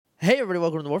Hey everybody,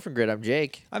 welcome to the Morphin Grid. I'm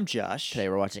Jake. I'm Josh. Today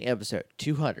we're watching episode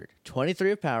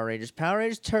 223 of Power Rangers, Power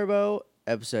Rangers Turbo,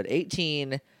 episode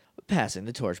 18, Passing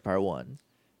the Torch, part 1.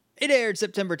 It aired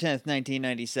September 10th,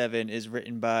 1997, is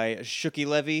written by Shuki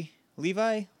Levy.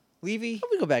 Levy? We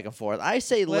go back and forth. I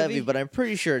say Levy, but I'm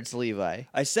pretty sure it's Levi.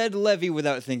 I said Levy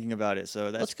without thinking about it, so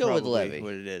that's Let's go with probably Levy.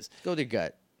 what it is. Go with your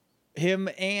gut. Him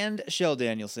and Shell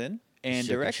Danielson, and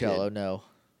directed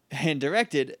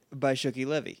by Shuki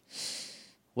Levy.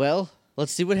 Well,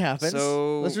 let's see what happens.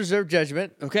 So- Let's reserve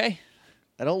judgment. Okay.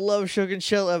 I don't love Shook and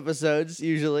Shell episodes,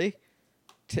 usually.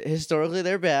 Historically,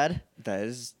 they're bad. That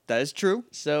is true.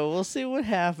 So we'll see what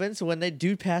happens when they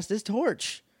do pass this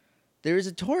torch. There is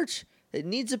a torch that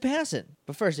needs a passing.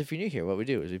 But first, if you're new here, what we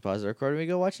do is we pause the recording, we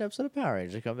go watch an episode of Power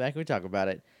Rangers, we come back and we talk about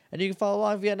it. And you can follow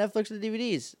along via Netflix or the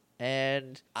DVDs.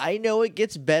 And I know it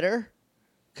gets better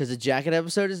because the Jacket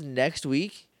episode is next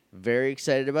week. Very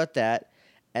excited about that.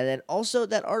 And then also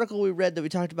that article we read that we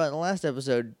talked about in the last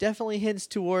episode definitely hints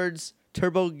towards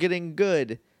Turbo getting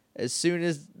good as soon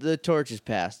as the torch is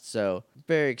passed. So,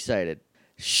 very excited.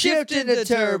 Shift into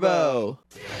Turbo!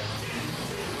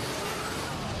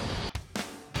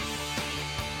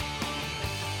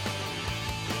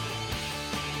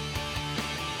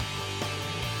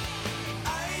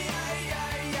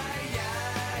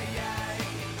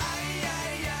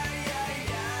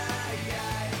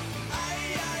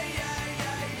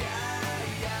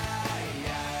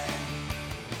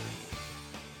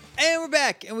 And we're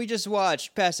back, and we just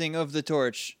watched Passing of the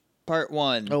Torch, Part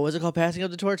 1. Oh, was it called Passing of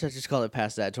the Torch? I just called it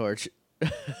Pass That Torch. I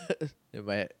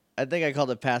think I called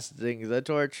it Passing the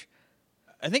Torch.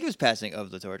 I think it was Passing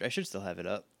of the Torch. I should still have it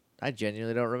up. I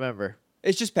genuinely don't remember.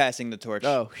 It's just Passing the Torch.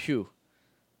 Oh, phew.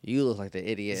 You look like the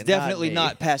idiot. It's definitely me.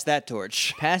 not Pass That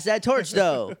Torch. Pass That Torch,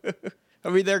 though.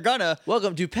 I mean, they're gonna.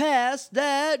 Welcome to Pass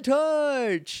That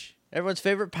Torch. Everyone's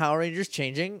favorite Power Rangers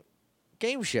changing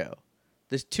game show.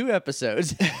 There's 2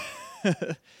 episodes.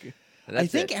 I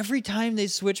think every time they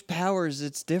switch powers,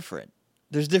 it's different.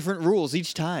 There's different rules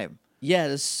each time. Yeah,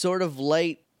 this sort of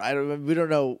light. We don't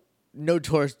know. No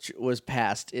torch was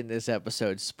passed in this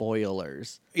episode.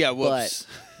 Spoilers. Yeah, whoops.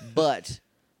 But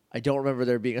I don't remember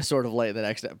there being a sort of light in the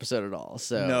next episode at all.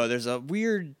 So No, there's a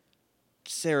weird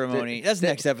ceremony. That's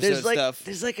next episode stuff.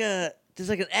 There's like an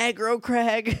aggro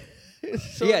crag.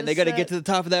 Yeah, and they got to get to the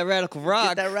top of that radical rock.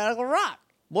 Get that radical rock.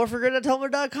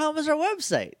 MorphingGrid.tumblr.com is our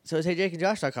website. So is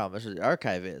HeyJakeandJosh.com. That's where the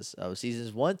archive is of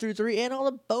seasons 1 through 3 and all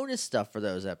the bonus stuff for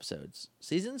those episodes.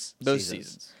 Seasons? Those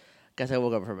seasons. Guess I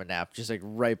woke up from a nap just like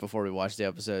right before we watched the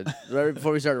episode. Right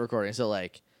before we started recording. So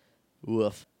like,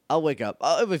 woof. I'll wake up.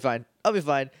 It'll be fine. I'll be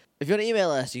fine. If you want to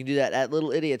email us, you can do that at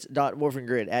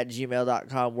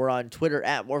littleidiots.morphingrid@gmail.com. We're on Twitter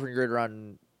at morphingrid. We're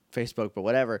on Facebook, but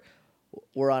whatever.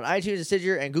 We're on iTunes and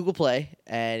Stitcher and Google Play.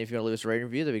 And if you want to leave us a rating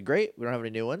review, that'd be great. We don't have any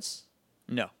new ones.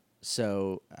 No.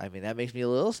 So, I mean, that makes me a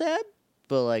little sad.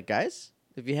 But, like, guys,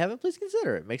 if you haven't, please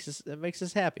consider it. It makes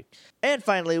us happy. And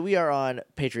finally, we are on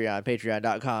Patreon,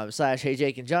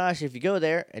 patreon.com/HeyJakeandJosh. If you go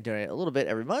there and donate a little bit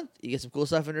every month, you get some cool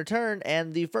stuff in return.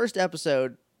 And the first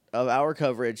episode of our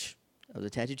coverage of the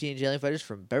Tattoo Teenage Alien Fighters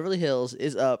from Beverly Hills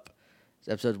is up. It's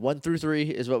episodes 1 through 3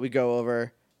 is what we go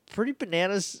over. Pretty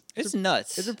bananas. It's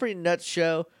nuts. It's a pretty nuts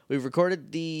show. We've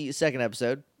recorded the second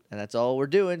episode. And that's all we're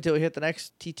doing until we hit the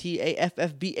next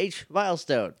TTAFFBH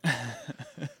milestone.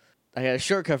 I got a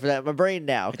shortcut for that in my brain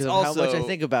now because of how much I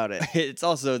think about it. It's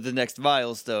also the next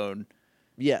milestone.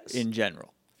 Yes. In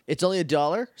general. It's only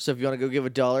 $1, so if you want to go give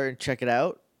 $1 and check it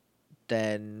out,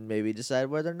 then maybe decide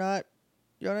whether or not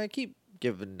you want to keep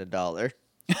giving $1.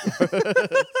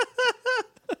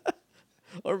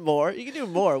 Or more. You can do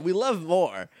more. We love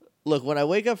more. Look, when I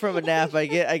wake up from a nap, I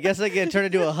guess I get turned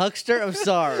into a huckster. I'm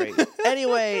sorry.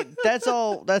 Anyway, that's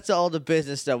all the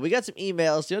business stuff. We got some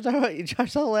emails. You want to talk about you?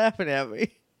 Josh all laughing at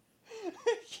me.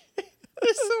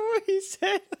 That's the way he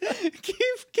said,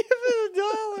 keep giving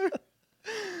 $1.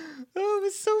 Oh,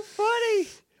 it's so funny.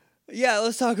 Yeah,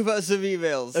 let's talk about some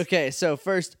emails. Okay, so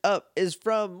first up is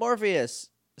from Morpheus.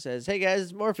 It says, hey guys,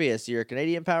 it's Morpheus. You're a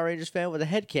Canadian Power Rangers fan with a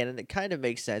headcanon that kind of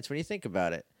makes sense when you think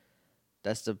about it.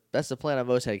 That's the plan on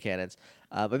most headcanons.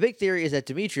 My big theory is that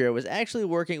Demetria was actually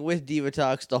working with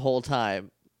Divatox the whole time.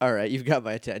 All right, you've got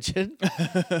my attention.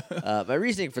 My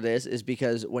reasoning for this is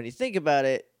because when you think about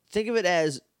it, think of it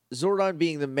as Zordon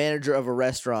being the manager of a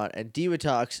restaurant, and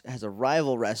Divatox has a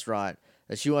rival restaurant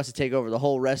that she wants to take over the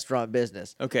whole restaurant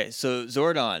business. Okay, so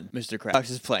Zordon, Mr.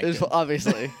 Krabs, is Plankton.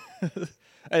 Obviously.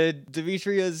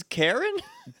 Demetria's Karen?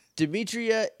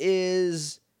 Demetria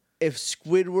is if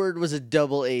Squidward was a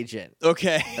double agent.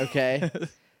 Okay. Okay?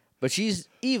 But she's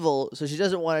evil, so she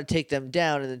doesn't want to take them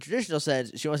down in the traditional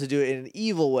sense. She wants to do it in an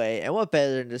evil way. And what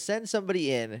better than to send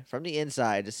somebody in from the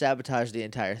inside to sabotage the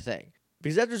entire thing?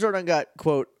 Because after Zordon got,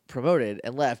 quote, promoted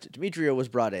and left, Demetria was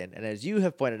brought in. And as you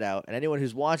have pointed out, and anyone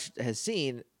who's watched has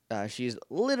seen, she's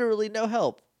literally no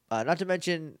help. Not to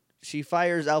mention, she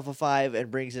fires Alpha 5 and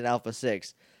brings in Alpha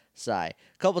 6. Sigh.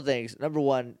 Couple things. Number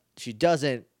one, she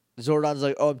doesn't. Zordon's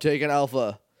like, oh, I'm taking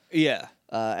Alpha. Yeah.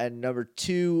 And number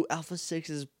two, Alpha 6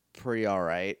 is pretty all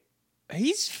right.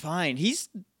 He's fine. He's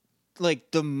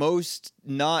like the most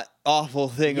not awful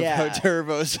thing about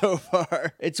Turbo so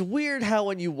far. It's weird how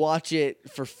when you watch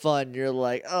it for fun, you're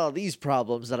like, oh, these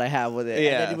problems that I have with it.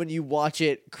 Yeah. And then when you watch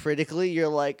it critically, you're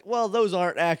like, well, those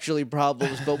aren't actually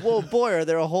problems, but whoa, boy, are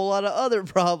there a whole lot of other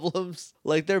problems.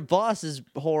 Like their boss is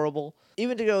horrible.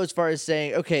 Even to go as far as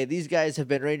saying, okay, these guys have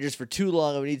been Rangers for too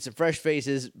long and we need some fresh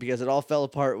faces because it all fell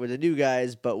apart with the new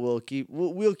guys, but we'll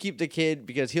keep the kid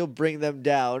because he'll bring them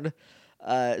down.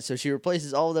 So she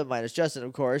replaces all of them minus Justin,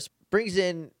 of course, brings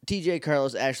in TJ,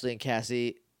 Carlos, Ashley, and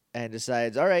Cassie, and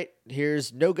decides, all right,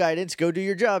 here's no guidance. Go do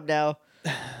your job now.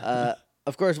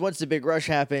 Of course, once the big rush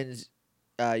happens,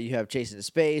 you have Chase into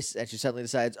space, and she suddenly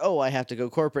decides, oh, I have to go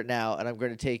corporate now, and I'm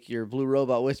going to take your blue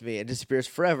robot with me, and disappears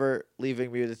forever,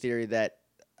 leaving me with the theory that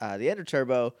the Ender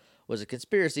Turbo was a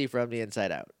conspiracy from the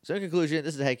inside out. So in conclusion,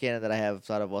 this is a headcanon that I have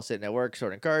thought of while sitting at work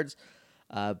sorting cards.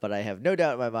 But I have no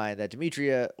doubt in my mind that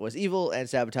Demetria was evil and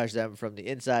sabotaged them from the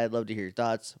inside. Love to hear your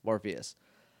thoughts, Morpheus.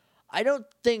 I don't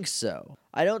think so.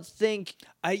 I don't think...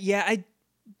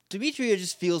 Demetria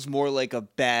just feels more like a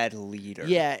bad leader.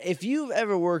 Yeah, if you've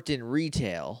ever worked in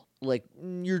retail, like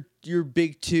your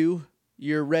big two,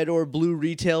 your red or blue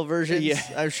retail versions,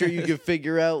 I'm sure you can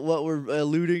figure out what we're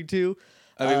alluding to.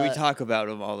 I mean, we talk about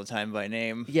them all the time by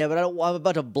name. Yeah, but I'm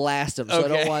about to blast them, so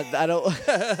okay. I don't.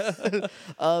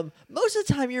 Most of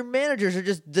the time, your managers are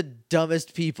just the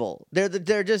dumbest people.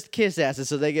 They're just kiss asses,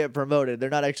 so they get promoted. They're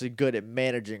not actually good at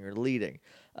managing or leading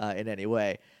in any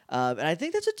way. And I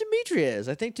think that's what Demetria is.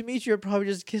 I think Demetria probably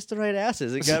just kissed the right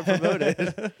asses and got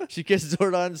promoted. She kissed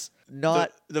Zordon's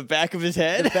the back of his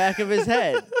head. The back of his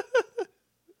head.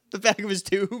 The back of his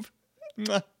tube.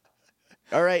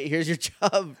 All right, here's your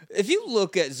job. If you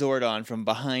look at Zordon from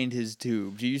behind his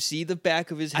tube, do you see the back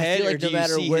of his head, like or do you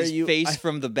see his face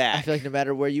from the back? I feel like no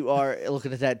matter where you are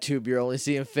looking at that tube, you're only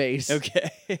seeing face. Okay.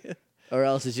 Or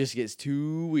else it just gets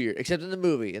too weird. Except in the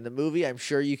movie. In the movie, I'm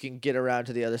sure you can get around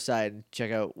to the other side and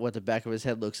check out what the back of his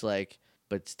head looks like,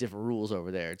 but it's different rules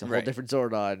over there. It's a whole different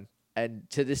Zordon. And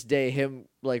to this day, him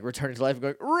like returning to life and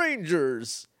going,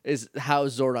 Rangers, is how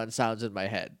Zordon sounds in my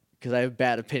head. Because I have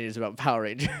bad opinions about Power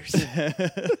Rangers.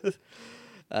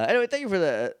 Anyway, thank you for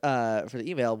the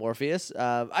email, Morpheus.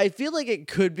 I feel like it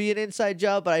could be an inside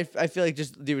job, but I feel like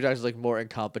just Diva Talks is like more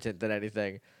incompetent than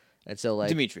anything, and so like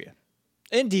Demetria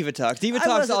and Diva Talks. Diva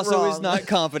Talks also is not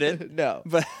competent. No,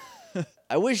 but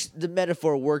I wish the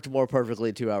metaphor worked more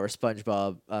perfectly to our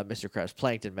SpongeBob, Mr. Krabs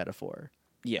Plankton metaphor.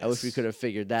 Yes, I wish we could have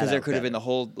figured that out. Because there could have been the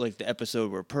whole like the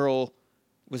episode where Pearl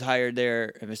was hired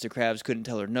there, and Mr. Krabs couldn't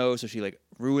tell her no, so she like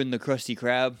ruined the Krusty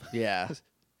Krab. Yeah.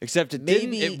 Except it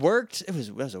didn't. It worked. That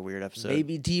was a weird episode.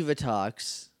 Maybe Diva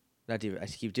Talks, not Diva. I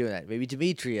keep doing that. Maybe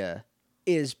Demetria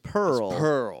is Pearl. It's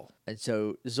Pearl, and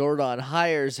so Zordon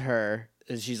hires her,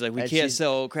 and she's like, "We can't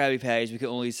sell Krabby Patties. We can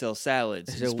only sell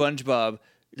salads." So SpongeBob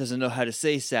doesn't know how to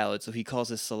say salad, so he calls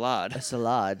it salad. A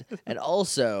salad, and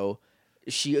also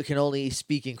she can only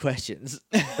speak in questions.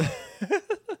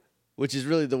 Which is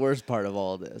really the worst part of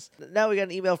all of this. Now we got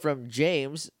an email from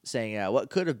James saying,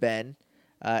 what could have been.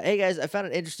 Hey guys, I found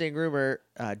an interesting rumor.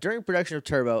 During production of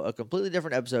Turbo, a completely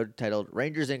different episode titled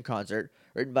Rangers in Concert,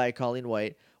 written by Colleen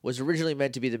White, was originally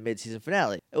meant to be the mid-season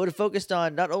finale. It would have focused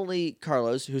on not only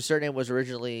Carlos, whose surname was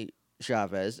originally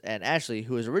Chavez, and Ashley,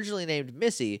 who was originally named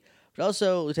Missy, but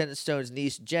also Lieutenant Stone's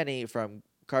niece Jenny from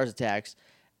Cars Attacks,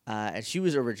 and she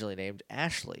was originally named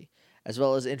Ashley, as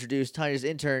well as introduce Tanya's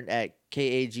intern at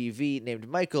KAGV named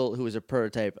Michael, who was a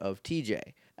prototype of TJ,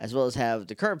 as well as have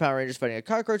the current Power Rangers fighting a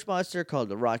cockroach monster called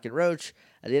the Rock and Roach.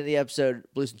 At the end of the episode,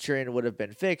 Blue Centurion would have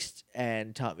been fixed,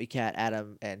 and Tommy Cat,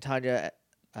 Adam, and Tanya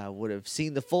would have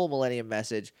seen the full Millennium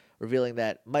message, revealing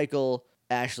that Michael,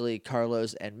 Ashley,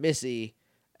 Carlos, and Missy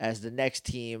as the next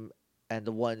team and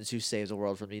the ones who save the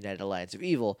world from the United Alliance of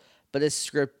Evil. But this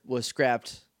script was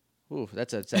scrapped. Ooh,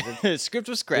 that's a sentence. The script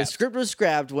was scrapped. The script was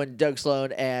scrapped when Doug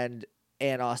Sloan and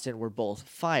Ann Austin were both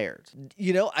fired.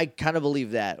 You know, I kind of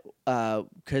believe that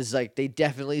because like they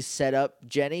definitely set up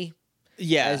Jenny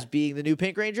as being the new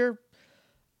Pink Ranger.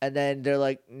 And then they're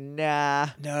like, nah.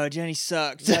 No, Jenny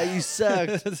sucked. No, you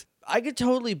sucked. I could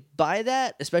totally buy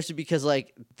that, especially because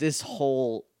like this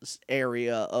whole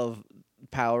area of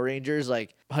Power Rangers,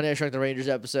 like Honey, I Shrunk the Rangers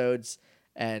episodes,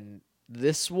 and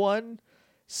this one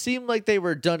seemed like they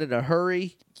were done in a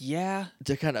hurry. Yeah.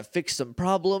 To kind of fix some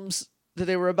problems that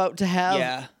they were about to have.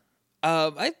 Yeah.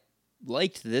 I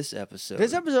liked this episode.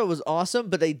 This episode was awesome,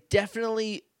 but they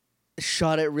definitely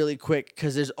shot it really quick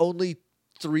because there's only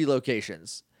 3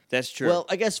 locations. That's true. Well,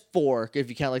 I guess 4 if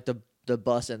you count like the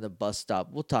bus and the bus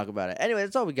stop. We'll talk about it. Anyway,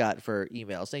 that's all we got for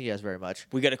emails. Thank you guys very much.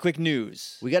 We got a quick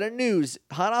news. We got a news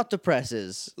hot off the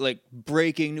presses. Like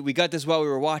breaking. We got this while we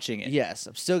were watching it. Yes,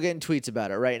 I'm still getting tweets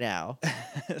about it right now.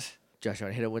 Josh, you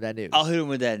want to hit him with that news? I'll hit him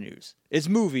with that news. It's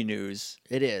movie news.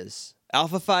 It is.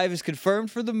 Alpha 5 is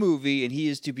confirmed for the movie, and he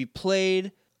is to be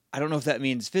played, I don't know if that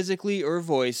means physically or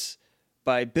voice,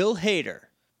 by Bill Hader.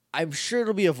 I'm sure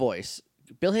it'll be a voice.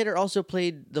 Bill Hader also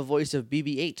played the voice of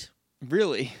BB-8.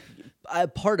 Really?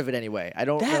 Part of it anyway. I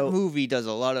don't know. That movie does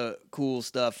a lot of cool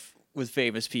stuff with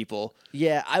famous people.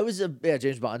 Yeah,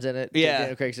 James Bond's in it. Yeah.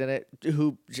 Daniel Craig's in it.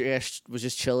 Who was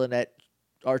just chilling at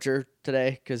Archer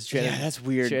today because Shannon. Yeah, that's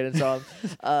weird. Shannon saw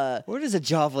him. What is a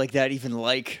job like that even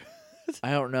like?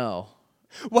 I don't know.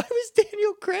 Why was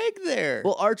Daniel Craig there?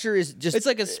 Well, Archer is just... It's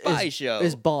like a spy show.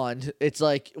 Is Bond. It's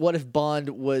like, what if Bond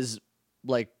was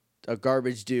like a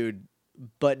garbage dude,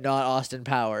 but not Austin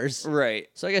Powers? Right.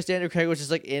 So I guess Daniel Craig was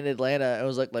just like in Atlanta and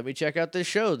was like, let me check out this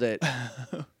show that...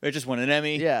 It just won an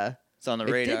Emmy. Yeah. It's on the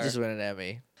It radar. did just win an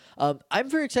Emmy. I'm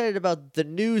very excited about the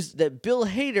news that Bill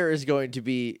Hader is going to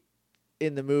be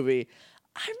in the movie.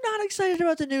 I'm not excited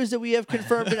about the news that we have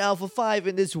confirmed in Alpha 5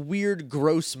 in this weird,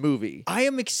 gross movie. I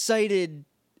am excited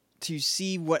to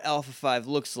see what Alpha 5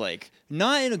 looks like.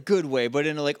 Not in a good way, but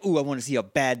in a like, ooh, I want to see how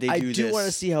bad they do this. I do want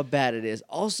to see how bad it is.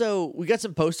 Also, we got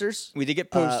some posters. We did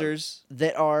get posters.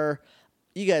 That are...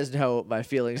 You guys know my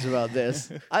feelings about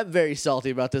this. I'm very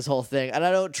salty about this whole thing, and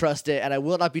I don't trust it, and I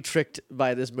will not be tricked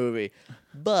by this movie.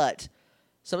 But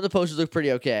some of the posters look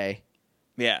pretty okay.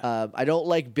 Yeah. I don't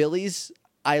like Billy's.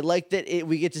 I like that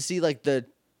we get to see like the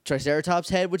Triceratops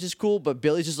head, which is cool, but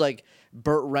Billy's just like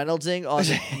Burt Reynoldsing on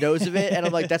the nose of it, and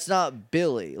I'm like, that's not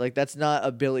Billy. Like, that's not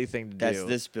a Billy thing to do. That's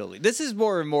this Billy. This is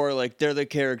more and more like they're the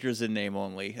characters in name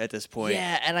only at this point.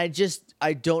 Yeah, and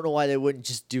I don't know why they wouldn't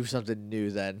just do something new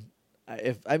then.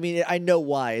 I know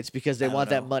why. It's because they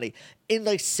want that money. In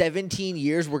like 17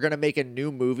 years, we're gonna make a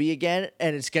new movie again,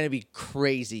 and it's gonna be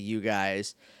crazy, you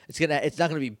guys. It's not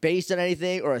gonna be based on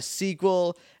anything or a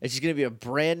sequel. It's just gonna be a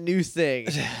brand new thing.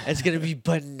 It's gonna be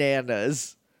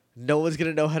bananas. No one's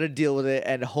gonna know how to deal with it,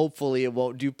 and hopefully it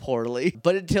won't do poorly.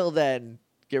 But until then,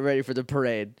 get ready for the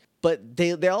parade. But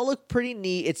they all look pretty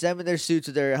neat. It's them in their suits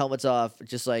with their helmets off,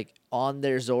 just like on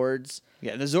their Zords.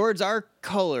 Yeah, the Zords are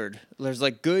colored. There's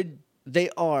like good.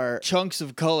 They are chunks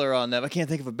of color on them. I can't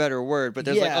think of a better word, but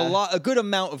there's like a good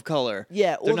amount of color.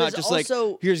 Yeah, they're not just like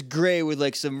here's gray with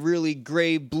like some really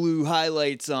gray blue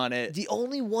highlights on it. The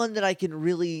only one that I can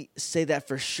really say that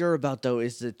for sure about though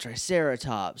is the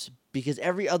Triceratops, because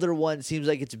every other one seems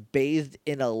like it's bathed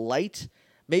in a light.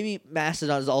 Maybe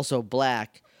Mastodon is also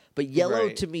black, but yellow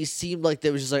to me seemed like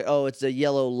there was just like, oh, it's a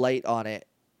yellow light on it.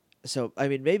 So I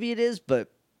mean, maybe it is,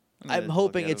 but I'm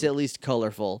hoping it's at least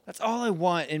colorful. That's all I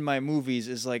want in my movies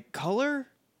is like color.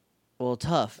 Well,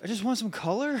 tough. I just want some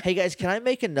color. Hey guys, can I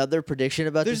make another prediction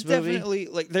about this movie? There's definitely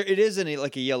like it is in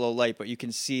like a yellow light, but you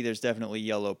can see there's definitely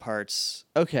yellow parts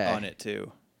on it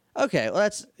too. Okay, well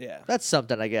that's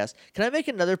something, I guess. Can I make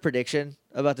another prediction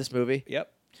about this movie?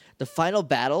 Yep. The final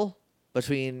battle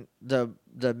between the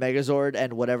Megazord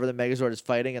and whatever the Megazord is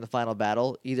fighting in the final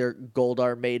battle, either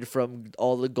Goldar made from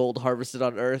all the gold harvested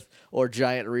on Earth or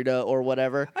Giant Rita or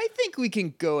whatever. I think we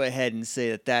can go ahead and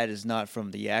say that is not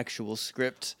from the actual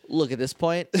script. Look, at this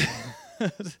point,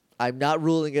 I'm not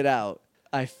ruling it out.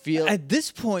 I feel... At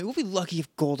this point, we'll be lucky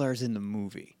if Goldar's in the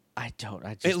movie.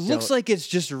 It looks like it's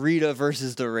just Rita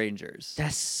versus the Rangers.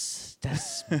 That's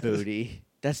booty.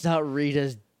 That's not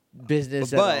Rita's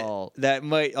business at all. That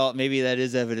might maybe that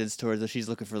is evidence towards that she's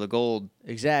looking for the gold.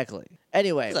 Exactly.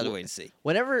 Anyway, let's wait and see.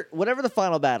 Whatever the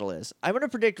final battle is, I'm going to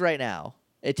predict right now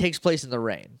it takes place in the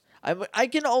rain. I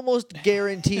can almost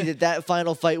guarantee that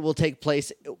final fight will take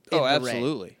place in the rain.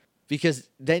 Absolutely. Because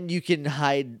then you can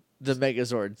hide the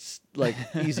Megazords like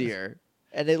easier.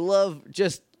 And they love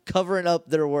just covering up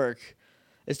their work.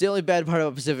 It's the only bad part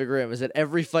about Pacific Rim is that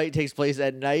every fight takes place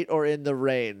at night or in the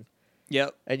rain.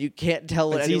 Yep. And you can't tell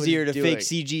what anyone's doing. It's easier to doing.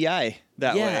 fake CGI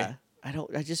that way. I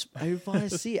want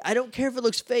to see it. I don't care if it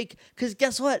looks fake, because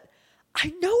guess what?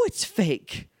 I know it's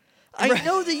fake. I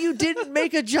know that you didn't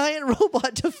make a giant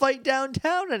robot to fight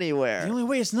downtown anywhere. The only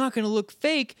way it's not going to look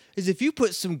fake is if you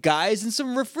put some guys in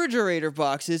some refrigerator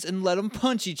boxes and let them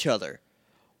punch each other.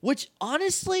 Which,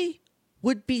 honestly,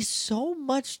 would be so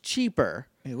much cheaper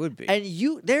It would be. And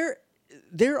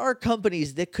there are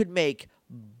companies that could make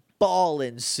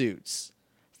ballin' suits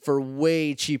for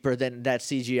way cheaper than that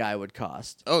CGI would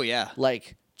cost. Oh, yeah.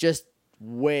 Like, just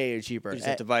way cheaper. You just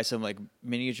have to buy some, like,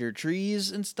 miniature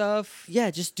trees and stuff.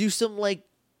 Yeah, just do some, like,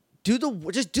 do the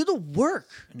work.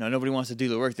 No, nobody wants to do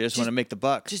the work. They just want to make the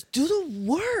buck. Just do the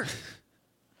work.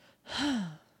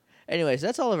 Anyways,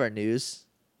 that's all of our news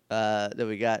that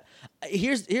we got.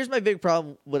 Here's my big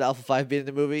problem with Alpha 5 being in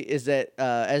the movie is that,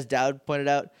 as Dowd pointed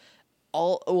out,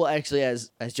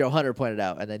 as Joe Hunter pointed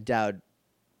out, and then Dowd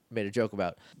made a joke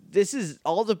about, this is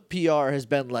all the PR has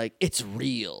been like, it's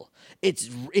real. It's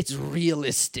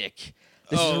realistic.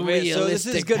 This is realistic. So this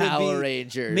is gonna Power be,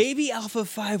 Rangers. Maybe Alpha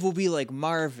 5 will be like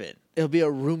Marvin. It'll be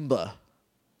a Roomba.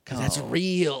 Because that's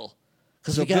real.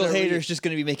 So Bill Hader's just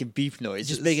going to be making beep noises.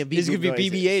 Just making beep noises. He's going to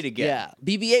be BB-8 again.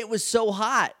 Yeah. BB-8 was so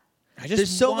hot. There's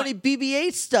so many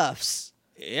BB-8 stuffs.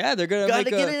 Yeah, they're going to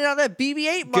Gotta get in on that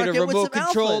BB-8 market get a with some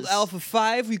remote-controlled alphas. Alpha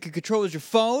 5 you can control with your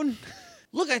phone.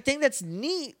 Look, I think that's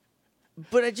neat,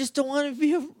 but I just don't want to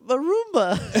be a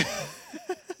Roomba.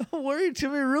 I'm worried to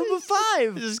be Roomba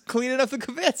 5. Just cleaning up the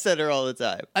command center all the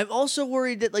time. I'm also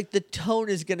worried that like the tone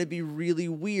is going to be really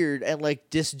weird and like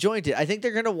disjointed. I think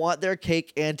they're going to want their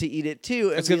cake and to eat it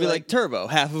too. It's going to be like Turbo.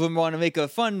 Half of them want to make a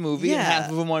fun movie and half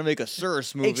of them want to make a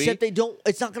serious movie. Except they don't.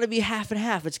 It's not going to be half and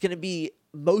half. It's going to be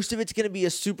most of it's going to be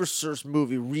a super serious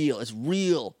movie. Real. It's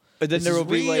real. But then there will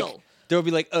be real.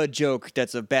 like a joke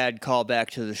that's a bad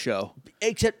callback to the show.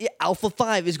 Except Alpha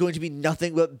 5 is going to be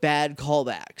nothing but bad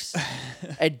callbacks.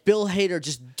 And Bill Hader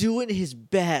just doing his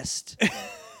best.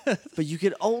 But you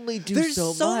can only do There's so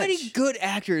much. There's so many good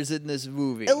actors in this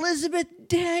movie. Elizabeth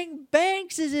Dang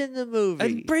Banks is in the movie.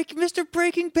 And Mr.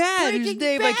 Breaking Bad, whose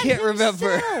name I can't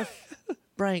remember.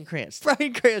 Bryan Cranston.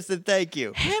 Bryan Cranston, thank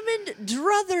you. Hammond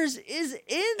Druthers is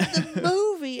in the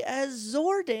movie as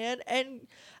Zordan, and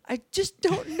I just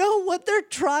don't know what they're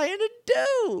trying to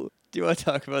do. Do you want to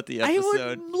talk about the episode? I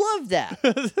would love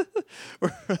that.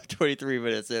 We're 23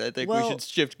 minutes in. I think we should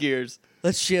shift gears.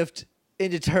 Let's shift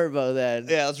into Turbo then.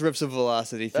 Yeah, let's rip some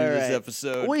velocity through this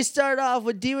episode. We start off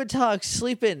with Diva Talk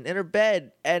sleeping in her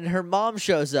bed, and her mom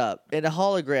shows up in a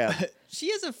hologram. She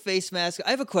has a face mask. I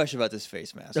have a question about this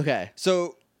face mask. Okay.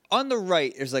 So on the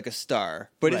right, there's like a star,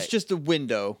 but it's just a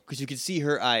window because you can see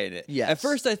her eye in it. Yes. At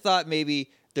first, I thought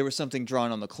maybe there was something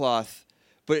drawn on the cloth,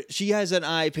 but she has an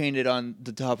eye painted on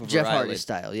the top of Jeff her eyelid. Hardy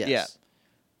style, yes. Yeah.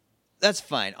 That's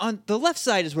fine. On the left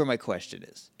side is where my question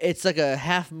is. It's like a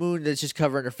half moon that's just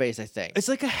covering her face, I think. It's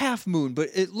like a half moon, but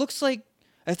it looks like,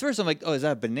 at first I'm like, oh, is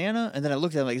that a banana? And then I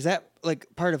looked at it, I'm like, is that like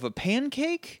part of a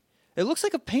pancake? It looks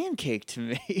like a pancake to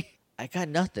me. I got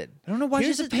nothing. I don't know why she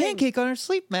has a pancake on her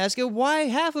sleep mask and why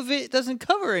half of it doesn't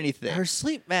cover anything. Her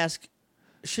sleep mask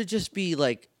should just be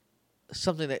like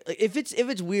something that, like, if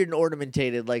it's weird and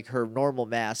ornamented like her normal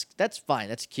mask, that's fine.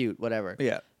 That's cute, whatever.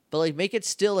 Yeah. But like make it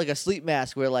still like a sleep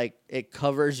mask where like it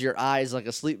covers your eyes like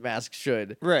a sleep mask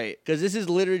should. Right. Because this is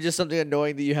literally just something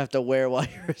annoying that you have to wear while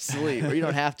you're asleep. Or you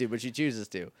don't have to, but she chooses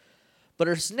to. But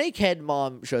her snakehead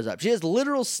mom shows up. She has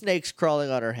literal snakes crawling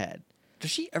on her head. Does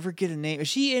she ever get a name? Is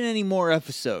she in any more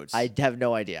episodes? I have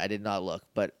no idea. I did not look,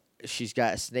 but she's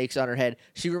got snakes on her head.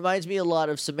 She reminds me a lot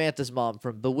of Samantha's mom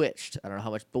from Bewitched. I don't know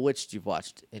how much Bewitched you've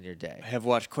watched in your day. I have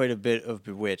watched quite a bit of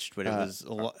Bewitched, but it was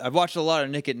I watched a lot of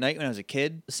Nick at Night when I was a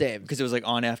kid. Same. Because it was like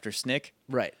on after Snick.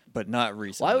 Right. But not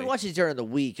recently. Well, I would watch it during the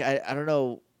week. I don't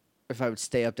know if I would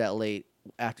stay up that late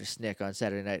after Snick on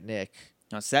Saturday Night Nick.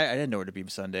 On Saturday, I didn't know where to be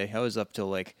Sunday. I was up till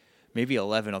like maybe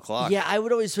 11 o'clock. Yeah, I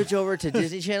would always switch over to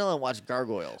Disney Channel and watch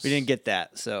Gargoyles. We didn't get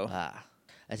that, so.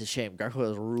 That's a shame.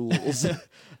 Gargoyles rules.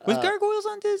 Was Gargoyles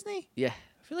on Disney? Yeah.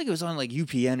 I feel like it was on like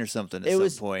UPN or something at some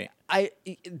point.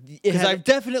 Because I've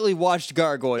definitely watched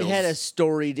Gargoyles. It had a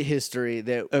storied history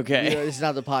that it's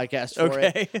not the podcast for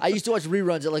it. I used to watch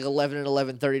reruns at like 11 and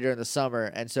 11:30 during the summer,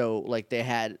 and so like they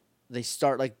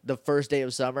start like the first day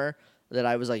of summer that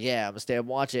I was like, yeah, I'm gonna stay up and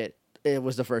watch it. It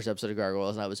was the first episode of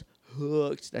Gargoyles, and I was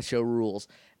hooked. That show rules.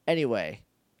 Anyway,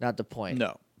 not the point.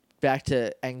 No. Back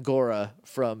to Angora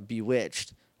from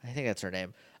Bewitched. I think that's her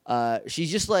name.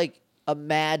 She's just like a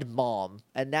mad mom,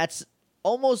 and that's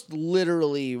almost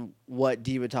literally what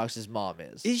Diva Talks' mom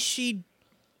is. Is she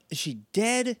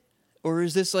dead, or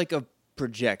is this like a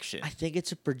projection? I think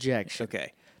it's a projection.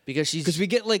 Okay. Because we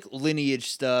get like lineage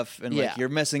stuff and like you're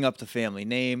messing up the family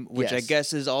name, which I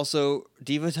guess is also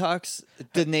Diva Talks.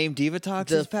 The name Diva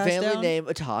Talks is passed down? The family name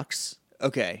Talks.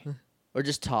 Okay. Or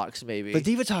just Talks, maybe. But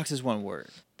Diva Talks is one word.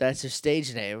 That's her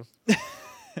stage name.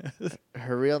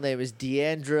 Her real name is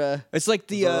Deandra. It's like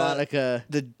the Veronica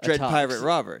the Dread Talks. Pirate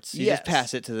Roberts. You just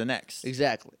pass it to the next.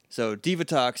 Exactly. So Diva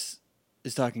Talks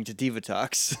is talking to Diva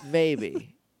Talks.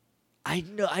 Maybe. I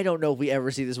don't know if we ever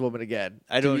see this woman again.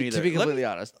 I don't either. To be completely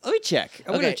honest. Let me check.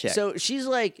 I'm going to check. So she's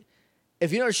like,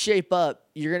 if you don't shape up,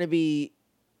 you're going to be...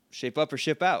 Shape up or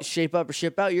ship out. Shape up or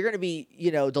ship out. You're going to be,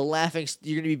 the laughing...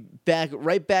 You're going to be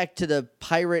right back to the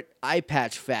pirate eye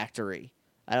patch factory.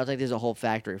 I don't think there's a whole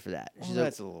factory for that. Well,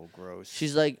 that's a little gross.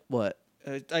 She's like, what?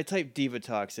 I typed Diva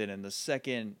Talks in, and the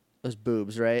second... Those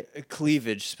boobs, right?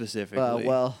 Cleavage, specifically.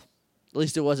 Well, at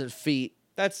least it wasn't feet.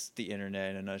 That's the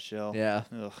internet in a nutshell. Yeah.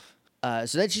 Ugh.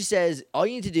 So then she says, all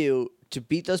you need to do to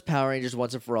beat those Power Rangers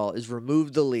once and for all is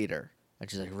remove the leader. And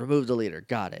she's like, remove the leader.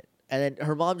 Got it. And then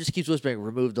her mom just keeps whispering,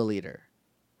 remove the leader.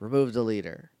 Remove the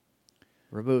leader.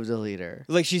 Remove the leader.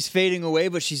 Like she's fading away,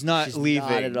 but she's not leaving.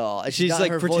 Not at all. And she's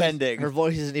like pretending. Her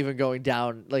voice isn't even going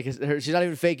down. Like she's not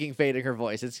even fading her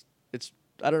voice. It's.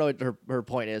 I don't know what her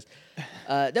point is.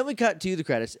 Then we cut to the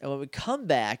credits, and when we come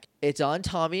back, it's on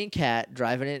Tommy and Kat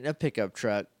driving it in a pickup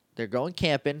truck. They're going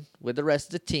camping with the rest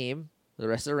of the team, the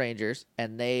rest of the Rangers,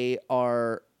 and they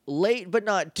are late, but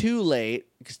not too late,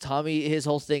 because Tommy, his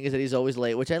whole thing is that he's always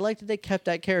late, which I like that they kept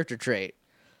that character trait.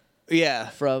 Yeah.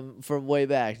 From way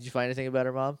back. Did you find anything about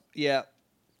her mom? Yeah.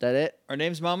 That it? Her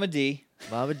name's Mama D.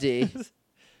 Mama D.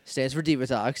 Stands for Diva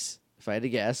Talks, if I had to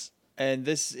guess. And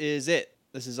this is it.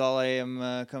 This is all I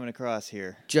am coming across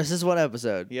here. Just this one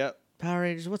episode. Yep. Power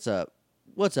Rangers, what's up?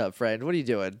 What's up, friend? What are you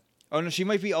doing? Oh, no, she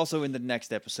might be also in the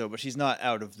next episode, but she's not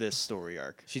out of this story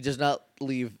arc. She does not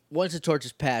leave. Once the torch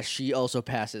is passed, she also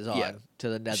passes on to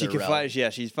the nether realm.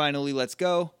 She's finally lets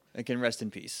go and can rest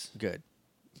in peace. Good.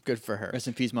 Good for her. Rest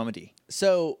in peace, Mama D.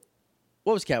 So,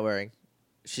 what was Kat wearing?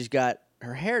 She's got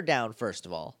her hair down, first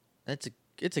of all.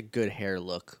 It's a good hair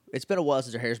look. It's been a while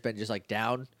since her hair's been just like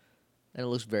down, and it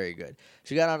looks very good.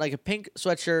 She got on like a pink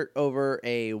sweatshirt over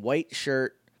a white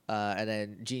shirt, and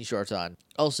then jean shorts on.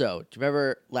 Also, do you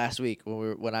remember last week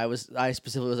when I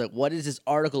specifically was like, what is this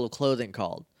article of clothing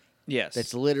called? Yes.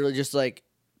 That's literally just like,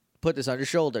 put this on your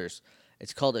shoulders.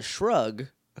 It's called a shrug,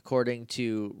 according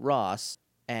to Ross.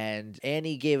 And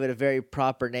Annie gave it a very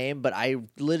proper name, but I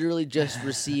literally just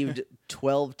received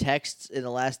 12 texts in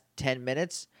the last 10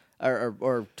 minutes,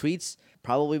 or tweets,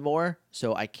 probably more.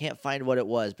 So I can't find what it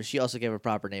was, but she also gave a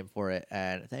proper name for it.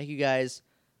 And thank you guys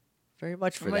very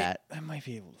much for that. I might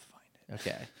be able to find it.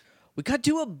 Okay. We got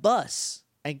to a bus.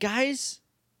 And guys,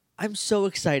 I'm so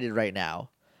excited right now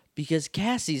because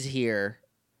Cassie's here.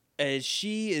 And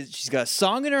she's got a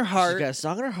song in her heart. She's got a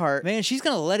song in her heart. Man, she's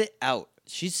going to let it out.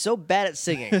 She's so bad at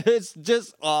singing. It's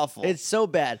just awful. It's so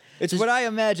bad. It's what I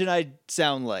imagine I'd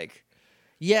sound like.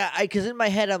 Yeah, because in my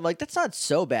head, I'm like, that's not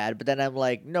so bad. But then I'm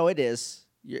like, no, it is.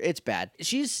 It's bad.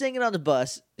 She's singing on the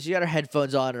bus. She got her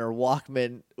headphones on and her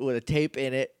Walkman with a tape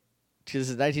in it. Because this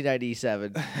is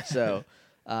 1997. So,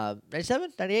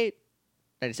 97? 98?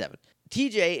 97.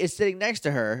 TJ is sitting next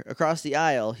to her across the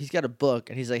aisle. He's got a book.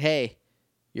 And he's like, hey,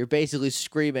 you're basically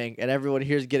screaming. And everyone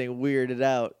here is getting weirded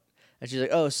out. And she's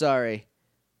like, oh, sorry.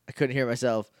 I couldn't hear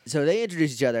myself. So they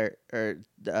introduce each other, or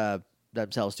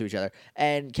themselves to each other.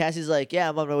 And Cassie's like, yeah,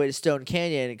 I'm on my way to Stone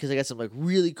Canyon because I got some like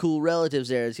really cool relatives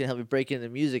there that's going to help me break into the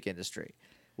music industry.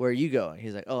 Where are you going?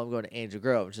 He's like, oh, I'm going to Angel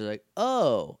Grove. And she's like,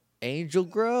 oh, Angel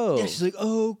Grove. Yeah, she's like,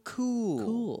 oh, cool.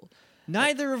 Cool.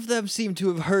 Neither of them seem to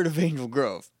have heard of Angel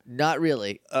Grove. Not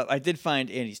really. I did find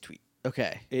Annie's tweet.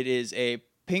 Okay. It is a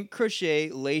pink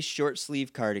crochet lace short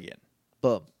sleeve cardigan.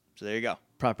 Boom. So there you go.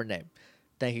 Proper name.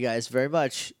 Thank you guys very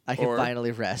much. I can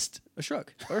finally rest. A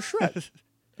shrug. Or a shrug.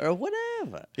 Or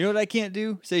whatever. You know what I can't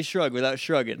do? Say shrug without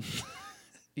shrugging.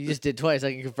 You just did twice.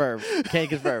 I can confirm. Can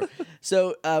confirm.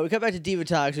 So we come back to Diva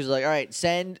Talks, who's like, all right,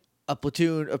 send a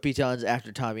platoon of pitons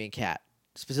after Tommy and Kat.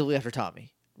 Specifically after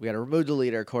Tommy. We got to remove the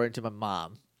leader, according to my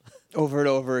mom. Over and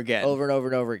over again. Over and over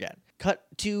and over again. Cut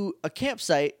to a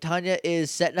campsite. Tanya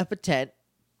is setting up a tent.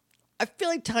 I feel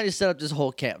like Tanya set up this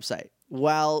whole campsite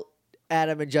while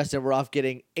Adam and Justin were off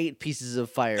getting 8 pieces of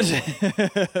firewood.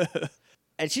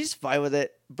 And she's fine with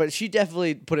it, but she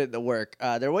definitely put it in the work.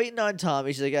 They're waiting on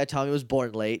Tommy. She's like, yeah, Tommy was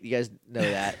born late. You guys know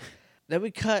that. Then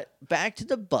we cut back to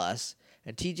the bus,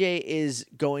 and TJ is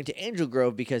going to Angel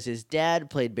Grove because his dad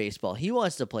played baseball. He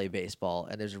wants to play baseball,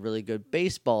 and there's a really good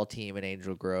baseball team in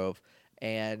Angel Grove.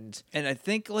 And I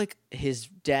think, like, his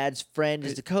dad's friend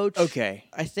is the coach. Okay.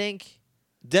 I think.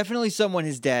 Definitely someone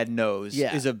his dad knows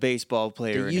is a baseball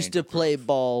player. He used to play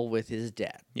ball with his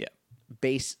dad. Yeah.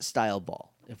 Base-style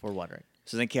ball, if we're wondering.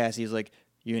 So then Cassie's like,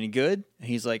 you any good? And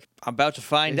he's like, I'm about to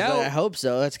find out. Like, I hope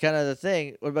so. That's kind of the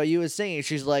thing. What about you with singing?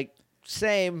 She's like,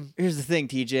 same. Here's the thing,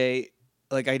 TJ.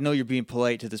 Like, I know you're being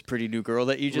polite to this pretty new girl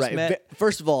that you just met.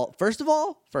 First of all,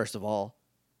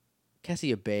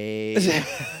 Cassie a babe.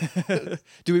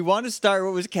 Do we want to start?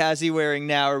 What was Cassie wearing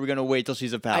now, or are we going to wait till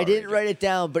she's a Power I didn't Ranger? write it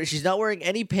down, but she's not wearing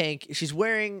any pink. She's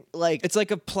wearing like It's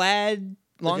like a plaid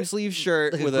long sleeve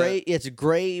shirt like with a gray. It's a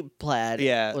gray plaid.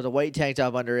 Yeah. With a white tank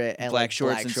top under it and Black like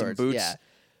shorts black and shorts. some boots. Yeah.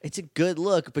 It's a good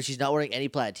look, but she's not wearing any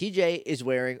plaid. TJ is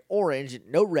wearing orange,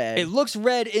 no red. It looks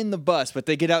red in the bus, but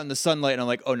they get out in the sunlight, and I'm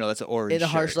like, oh no, that's an orange. In the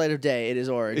harsh shirt. light of day, it is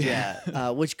orange. Yeah.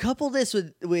 Which couple this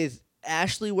with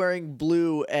Ashley wearing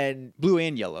blue and Blue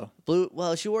and yellow. blue.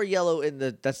 Well, she wore yellow in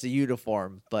that's the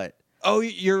uniform, but Oh,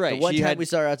 you're right. the one She time had- we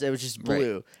saw her outside, it was just right.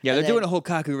 blue. Yeah, And they're doing then- a whole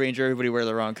Kaku Ranger. Everybody wear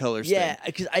the wrong colors. Yeah, thing.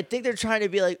 because I think they're trying to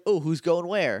be like, oh, who's going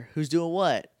where? Who's doing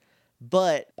what?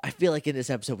 But I feel like in this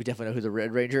episode, we definitely know who the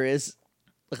Red Ranger is.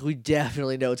 Like, we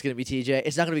definitely know it's going to be TJ.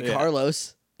 It's not going to be Yeah.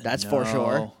 Carlos. That's for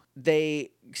sure. No. They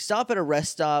stop at a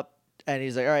rest stop, and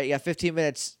he's like, all right, you got 15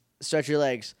 minutes. Stretch your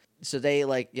legs. So they,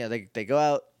 like, they go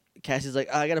out. Cassie's like,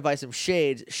 oh, I got to buy some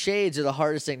shades. Shades are the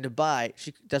hardest thing to buy.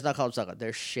 She does not call them sunglasses.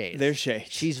 They're shades. They're shades.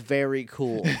 She's very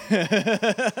cool.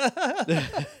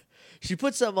 She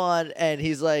puts some on, and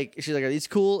she's like, are these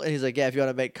cool? And he's like, yeah, if you want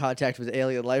to make contact with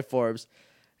alien life forms.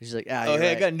 And she's like, Oh, you're hey,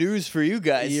 right. I got news for you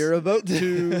guys. You're about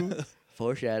to.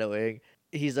 Foreshadowing.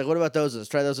 He's like, what about those ones?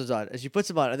 Try those ones on. And she puts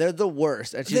them on, and they're the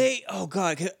worst. And she's oh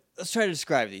god, let's try to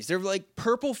describe these. They're like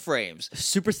purple frames,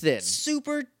 super thin.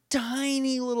 super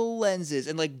tiny little lenses,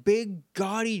 and like big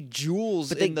gaudy jewels.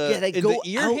 But they in the, they in go the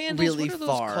ear out handles. really What are those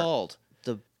far. called?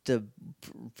 The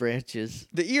branches.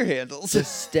 The ear handles, The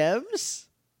stems?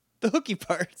 the hooky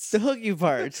parts. The hooky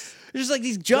parts. There's just like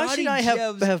these Josh gaudy and I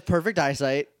gems. have perfect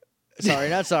eyesight. Sorry,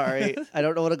 not sorry. I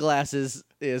don't know what a glasses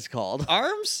is called.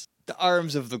 arms. The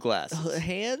arms of the glass.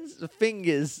 Hands? The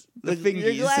fingers. The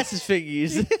Your fingies. glasses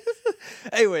fingers.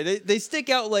 Anyway, they stick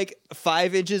out like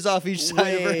 5 inches off each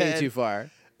side of her Way head. too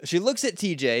far. She looks at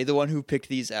TJ, the one who picked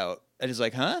these out, and is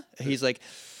like, huh? And he's like,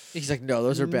 He's like, no,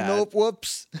 those are bad. nope,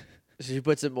 whoops. So she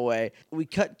puts him away. We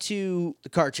cut to the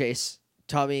car chase.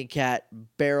 Tommy and Kat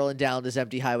barreling down this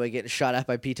empty highway, getting shot at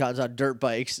by pitons on dirt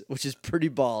bikes, which is pretty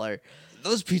baller.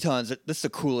 Those pitons, that's the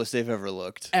coolest they've ever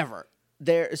looked. Ever.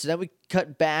 So then we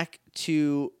cut back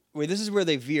to Wait, this is where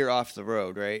they veer off the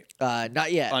road, right?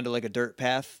 not yet. Onto like a dirt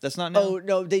path. That's not now? Oh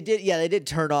no, they did. Yeah, they did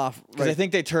turn off. Because I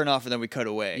think they turn off and then we cut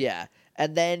away. Yeah,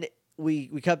 and then we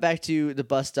cut back to the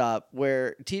bus stop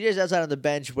where TJ's outside on the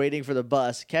bench waiting for the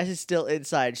bus. Cassie's still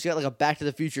inside. She got like a Back to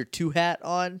the Future 2 hat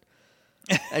on,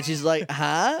 and she's like,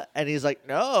 "Huh?" And he's like,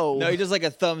 "No." No, he does like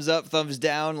a thumbs up, thumbs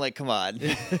down. Like, come on.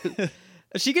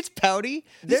 She gets pouty.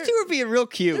 They're- These two are being real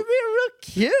cute. They're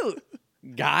being real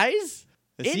cute, guys.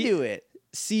 See- Into it.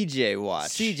 CJ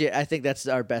watch. CJ, I think that's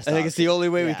our best. I think it's the option. only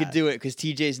way we Yeah. could do it because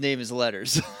TJ's name is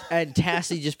letters. And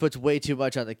Tassie just puts way too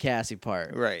much on the Cassie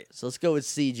part. Right. So let's go with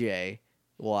CJ.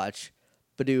 Watch.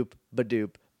 Badoop,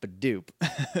 badoop, badoop.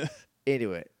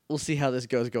 Anyway, we'll see how this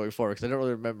goes going forward because I don't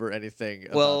really remember anything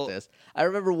Well- about this. I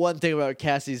remember one thing about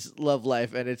Cassie's love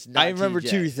life, and it's not I remember TJ.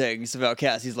 2 things about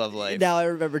Cassie's love life. Now I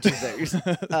remember 2 things.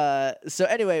 So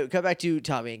anyway, we come back to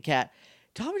Tommy and Kat.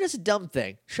 Tommy does a dumb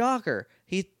thing. Shocker.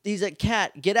 He's like,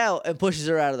 Kat, get out, and pushes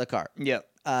her out of the car. Yep.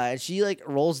 And she like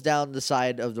rolls down the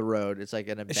side of the road. It's like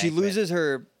an embankment. She loses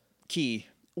her key.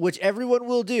 Which everyone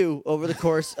will do over the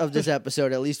course of this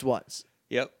episode at least once.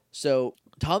 Yep. So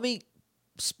Tommy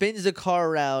spins the car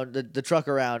around, the truck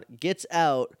around, gets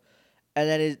out, and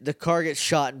then the car gets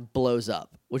shot and blows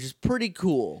up, which is pretty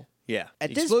cool. Yeah. At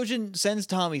The this- explosion sends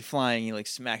Tommy flying. He like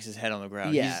smacks his head on the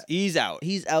ground. Yeah. He's out.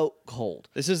 He's out cold.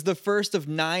 This is the first of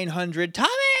 900 Tommies.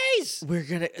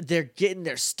 They're getting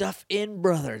their stuff in,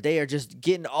 brother. They are just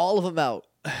getting all of them out.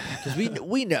 Because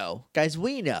we know, guys,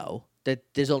 we know that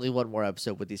there's only one more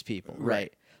episode with these people,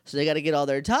 right? So they got to get all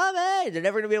their Tommy. They're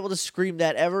never going to be able to scream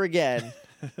that ever again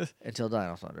until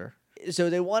Dino Thunder.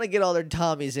 So they want to get all their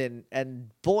Tommies in,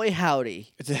 and boy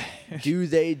howdy, do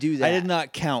they do that. I did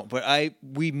not count, but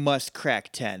we must crack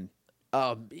 10.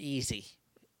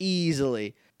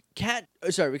 Easily. We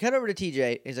cut over to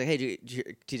TJ. He's like, hey,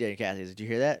 TJ and Cassie, did you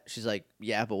hear that? She's like,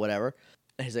 yeah, but whatever.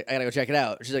 And he's like, I gotta go check it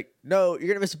out. She's like, no, you're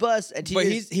gonna miss a bus. And TJ, But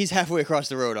he's halfway across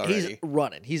the road already. he's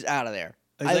running. He's out of there.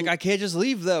 He's like, I can't just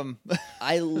leave them.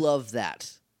 I love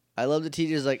that. I love that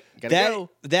TJ's like, gotta go.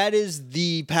 That is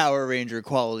the Power Ranger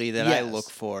quality that I Yes. look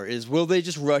for, is will they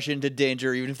just rush into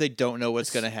danger even if they don't know what's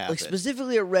going to happen? Like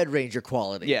specifically a Red Ranger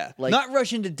quality. Yeah. Like Not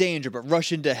rush into danger, but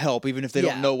rush into help even if they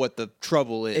Yeah. don't know what the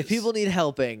trouble is. if people need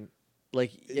helping,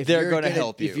 like if They're you're gonna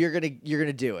help you. If you're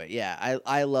gonna do it. Yeah,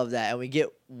 I love that. And we get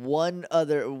one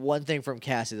thing from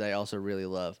Cassie that I also really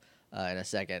love in a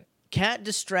second. Kat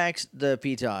distracts the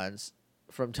pitons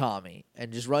from Tommy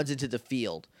and just runs into the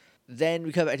field. Then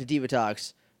we come back to Diva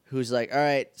Talks, who's like, all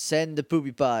right, send the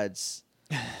poopy pods.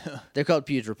 They're called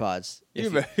putrepods. You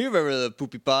remember the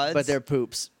poopy pods? But they're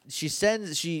poops. She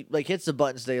hits the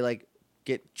buttons, they like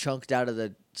get chunked out of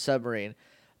the submarine.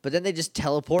 But then they just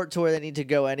teleport to where they need to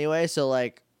go anyway, so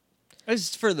like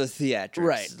it's for the theatrics.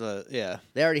 Right. Yeah.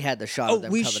 They already had the shot of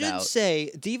them we coming out. should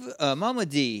say Mama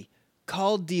D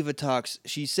called Diva Talks.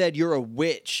 She said, "You're a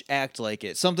witch, act like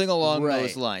it." Something along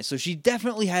those lines. So she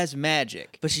definitely has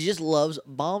magic. But she just loves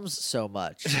bombs so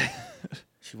much.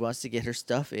 She wants to get her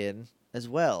stuff in as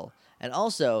well. And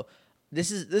also,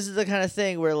 this is the kind of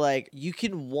thing where like you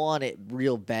can want it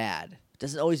real bad. It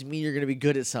doesn't always mean you're going to be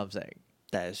good at something.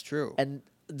 That is true. And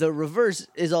the reverse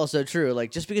is also true.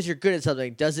 Like just because you're good at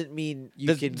something doesn't mean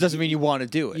doesn't mean you want to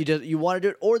do it. You want to do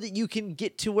it, or that you can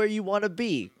get to where you want to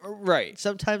be. Right.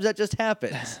 Sometimes that just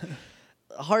happens.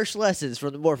 Harsh lessons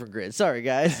from the Morphin Grid. Sorry,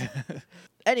 guys.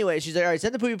 Anyway, she's like, all right,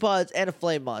 send the poopy pods and a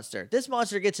flame monster. This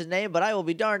monster gets a name, but I will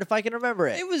be darned if I can remember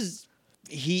it. It was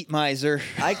Heat Miser.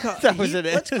 That was it.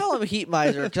 Let's call him Heat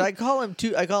Miser because I call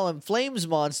him Flames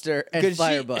Monster and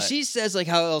Firebutt. She says like,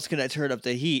 how else can I turn up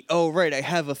the heat? Oh, right, I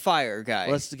have a fire guy.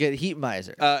 Let's get Heat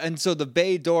Miser. And so the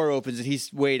bay door opens and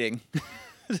he's waiting.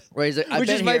 Where he's like, which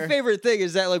is my favorite thing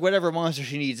is that like whatever monster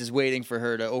she needs is waiting for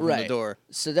her to open the door.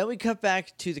 So then we cut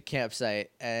back to the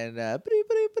campsite and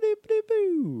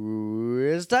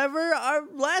it's time for our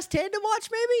last tandem watch,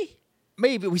 maybe.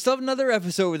 Maybe we still have another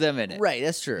episode with them in it. Right,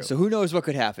 that's true. So who knows what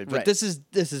could happen? But this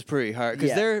is pretty hard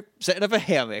because they're setting up a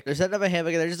hammock. They're setting up a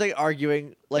hammock and they're just like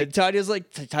arguing. Like and Tanya's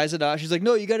like ties a knot. She's like,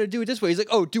 "No, you got to do it this way." He's like,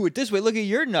 "Oh, do it this way. Look at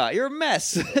your knot. You're a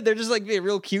mess." They're just like being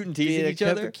real cute and teasing each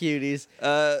other. Cuties.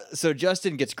 So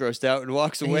Justin gets grossed out and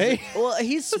walks away.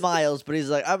 He smiles, but he's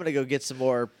like, "I'm gonna go get some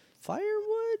more firewood."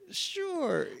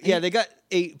 Sure. Yeah, they got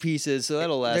 8 pieces, so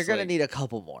that'll last. They're gonna need a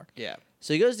couple more. Yeah.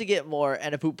 So he goes to get more,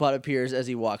 and a poop pot appears as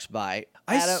he walks by.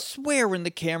 I swear, when the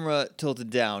camera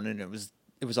tilted down and it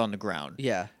was on the ground.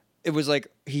 Yeah. It was like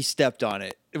he stepped on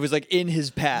it. It was like in his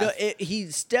path. No,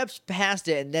 he steps past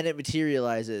it and then it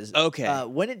materializes. Okay.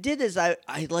 When it did this, I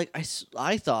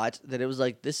thought that it was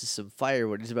like, this is some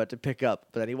firewood he's about to pick up,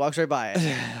 but then he walks right by it,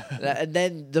 and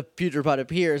then the putrepods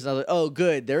appears, and I was like, oh,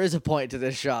 good, there is a point to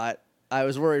this shot. I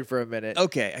was worried for a minute.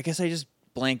 Okay, I guess I just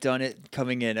blanked on it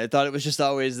coming in. I thought it was just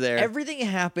always there. Everything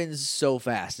happens so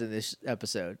fast in this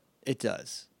episode. It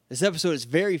does. This episode is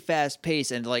very fast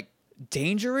paced and like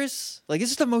dangerous. Like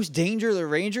this is the most danger the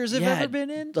Rangers have ever been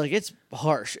in. Like it's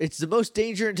harsh. It's the most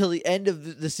danger until the end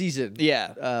of the season.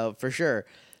 Yeah, for sure.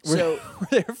 So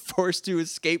they're forced to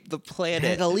escape the planet. They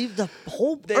had to leave the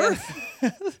whole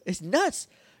Earth. It's nuts.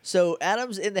 So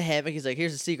Adam's in the hammock. He's like,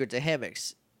 "Here's the secret to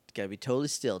hammocks. It's gotta be totally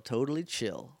still, totally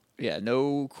chill." Yeah,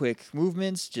 no quick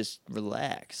movements, just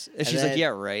relax. And she's like, "Yeah,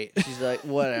 right." She's like,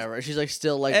 "Whatever." She's like,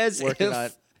 still like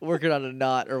working on a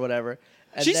knot or whatever.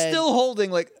 And she's still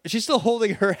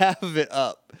holding her half of it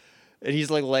up, and he's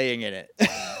like laying in it.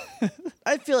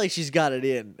 I feel like she's got it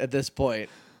in at this point,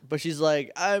 but she's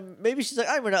like, I'm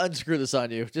gonna unscrew this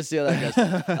on you, just see how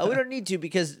that goes. We don't need to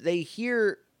because they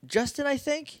hear Justin, I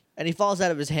think, and he falls out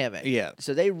of his hammock. Yeah.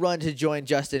 So they run to join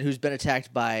Justin, who's been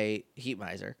attacked by Heat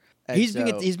Miser. He's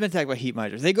been attacked by Heat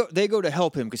Misers. They go to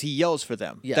help him because he yells for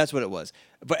them. Yeah. That's what it was.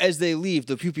 But as they leave,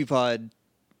 the pupipod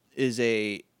is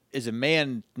a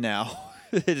man now.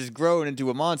 It has grown into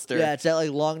a monster. Yeah, it's that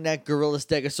like long neck gorilla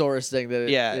stegosaurus thing that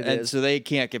it is. So they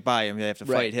can't get by him. They have to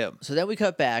fight him. So then we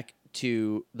cut back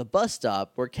to the bus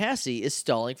stop where Cassie is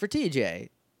stalling for TJ.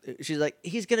 She's like,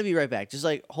 he's gonna be right back. Just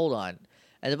like, hold on.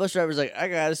 And the bus driver's like, I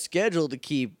got a schedule to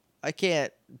keep. I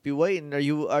can't be waiting. Are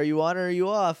you on or are you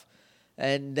off?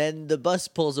 And then the bus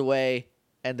pulls away,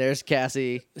 and there's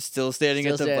Cassie still standing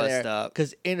at the bus stop.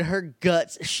 Because in her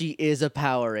guts, she is a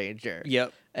Power Ranger.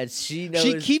 Yep. And she knows.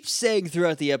 She keeps saying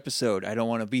throughout the episode, "I don't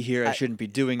want to be here. I shouldn't be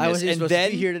doing this." I wasn't supposed to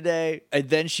be here today. And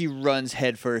then she runs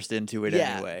headfirst into it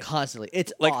anyway. Constantly.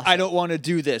 It's like, awesome. I don't want to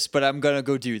do this, but I'm gonna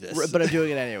go do this. But I'm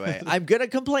doing it anyway. I'm gonna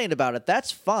complain about it.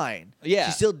 That's fine. Yeah.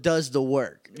 She still does the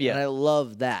work. Yeah. And I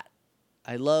love that.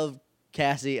 I love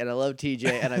Cassie and I love TJ,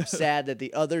 and I'm sad that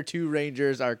the other 2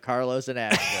 Rangers are Carlos and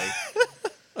Ashley.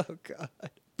 Oh God!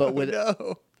 But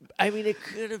I mean, it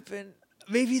could have been.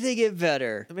 Maybe they get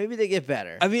better. I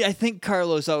mean, I think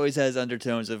Carlos always has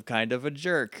undertones of kind of a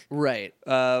jerk. Right.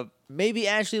 Maybe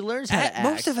Ashley learns how to act.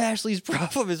 Most of Ashley's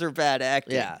problem is her bad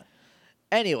acting. Yeah.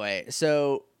 Anyway,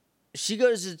 so she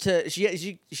goes to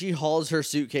she hauls her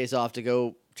suitcase off to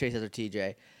go chase after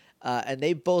TJ, and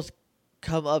they both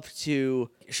come up to.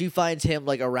 She finds him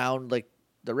like around like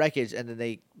the wreckage, and then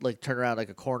they like turn around like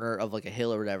a corner of like a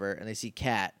hill or whatever, and they see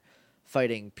Kat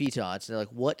fighting pitons, and they're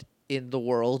like, "What in the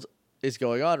world is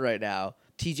going on right now?"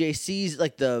 TJ sees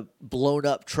like the blown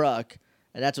up truck,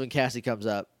 and that's when Cassie comes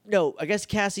up. No, I guess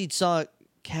Cassie saw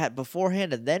Kat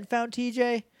beforehand and then found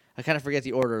TJ. I kind of forget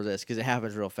the order of this because it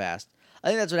happens real fast. I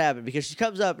think that's what happened because she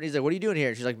comes up and he's like, "What are you doing here?"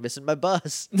 And she's like, "Missing my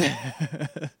bus,"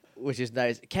 which is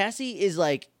nice. Cassie is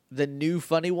like the new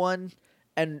funny one.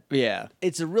 And yeah,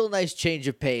 it's a real nice change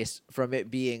of pace from it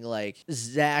being like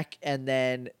Zach and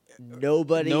then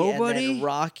nobody, and then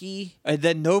Rocky. And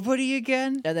then nobody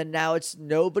again? And then now it's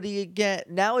nobody again.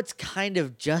 Now it's kind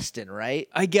of Justin, right?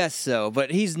 I guess so,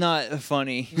 but he's not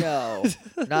funny. No,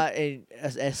 not in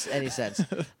any sense.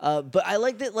 But I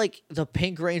like that like the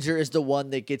Pink Ranger is the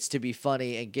one that gets to be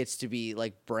funny and gets to be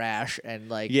like brash and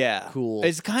like cool.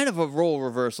 It's kind of a role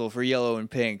reversal for Yellow and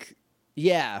Pink.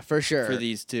 Yeah, for sure. For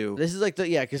these two. This is like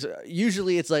because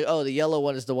usually it's like, oh, the yellow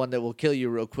one is the one that will kill you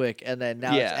real quick, and then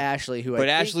now it's Ashley who. But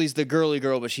Ashley's the girly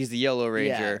girl, but she's the Yellow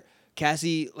Ranger. Yeah.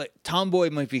 Cassie, like tomboy,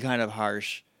 might be kind of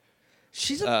harsh.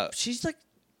 She's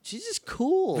just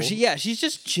cool. But she's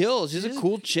just chill. She's a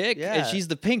cool chick, and she's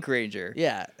the Pink Ranger.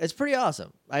 Yeah, it's pretty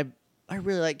awesome. I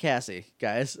really like Cassie,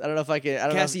 guys. I don't know if I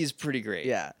can. Cassie is pretty great.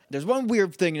 Yeah. There's one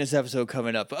weird thing in this episode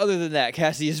coming up, but other than that,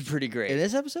 Cassie is pretty great. In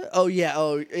this episode? Oh, yeah.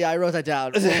 I wrote that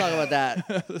down. We'll talk about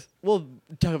that. We'll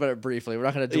talk about it briefly. We're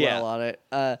not going to dwell on it.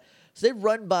 So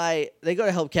they go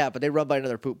to help Kat, but they run by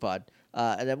another poop pod.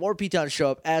 And then more pitons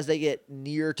show up as they get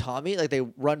near Tommy. Like, they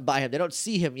run by him. They don't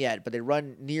see him yet, but they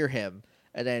run near him.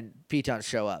 And then pitons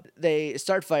show up. They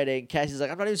start fighting. Cassie's like,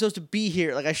 "I'm not even supposed to be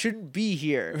here. Like, I shouldn't be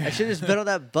here. I should have just been on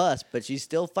that bus." But she's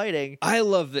still fighting. I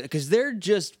love it because they're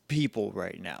just people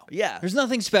right now. Yeah. There's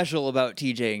nothing special about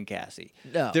TJ and Cassie.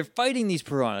 No. They're fighting these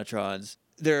Piranatrons.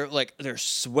 They're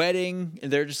sweating. And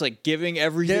they're just like giving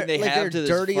everything they have to this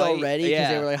dirty fight. already because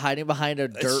they were like hiding behind a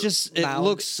dirt It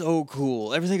looks so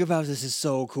cool. Everything about this is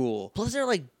so cool. Plus, they're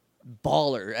like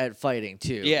baller at fighting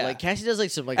too. Yeah, like Cassie does like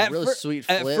some like really sweet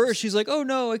flips. At first, she's like, "Oh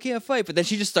no, I can't fight," but then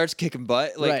she just starts kicking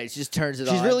butt. Like, right, she just turns it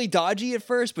on. She's really dodgy at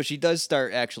first, but she does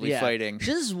start actually fighting. She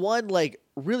does one like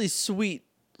really sweet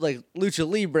like lucha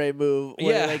libre move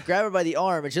where they like grab her by the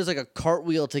arm and she does like a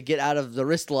cartwheel to get out of the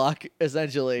wrist lock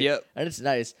essentially. Yep, and it's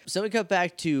nice. So we cut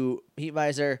back to Heat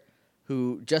Miser,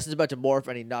 who Justin's about to morph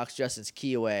and he knocks Justin's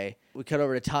key away. We cut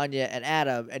over to Tanya and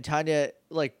Adam, and Tanya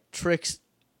like tricks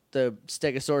the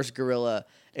Stegosaurus gorilla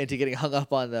into getting hung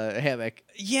up on the hammock.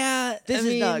 Yeah, this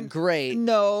is not great.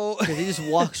 No, because he just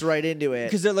walks right into it.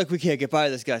 Because they're like, "We can't get by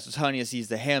this guy." So Tanya sees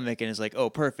the hammock and is like, "Oh,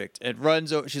 perfect!" And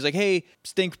runs over. She's like, "Hey,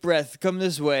 stink breath, come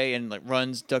this way!" And like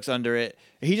runs, ducks under it.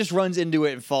 He just runs into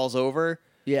it and falls over.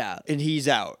 Yeah, and he's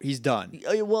out. He's done.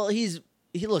 Well, he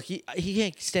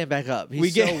can't stand back up.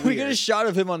 We get a shot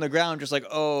of him on the ground, just like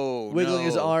wiggling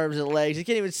his arms and legs. He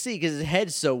can't even see because his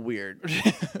head's so weird.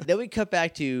 Then we cut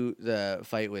back to the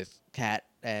fight with Kat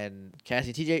and Cassie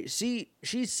and TJ.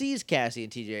 She sees Cassie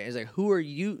and TJ and is like, "Who are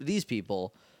you? These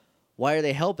people? Why are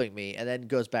they helping me?" And then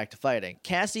goes back to fighting.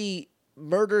 Cassie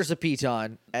murders a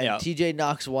piton and TJ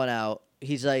knocks one out.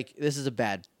 He's like, "This is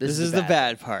bad. This is the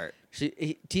bad part."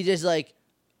 TJ's like,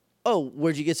 "Oh,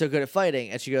 where'd you get so good at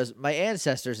fighting?" And she goes, "My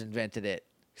ancestors invented it."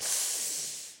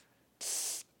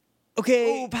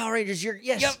 Okay. Oh, Power Rangers,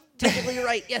 technically you're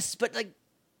right. Yes, but like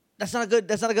that's not a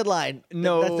good line.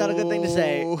 No. That's not a good thing to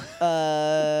say.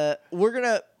 We're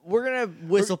gonna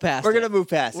whistle past it. We're gonna move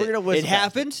past it. We're gonna whistle. It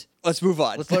happened. Let's move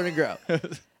on. Let's learn and grow.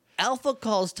 Alpha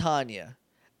calls Tanya.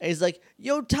 And he's like,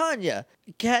 "Yo, Tanya,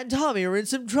 Kat and Tommy are in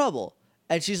some trouble."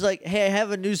 And she's like, "Hey, I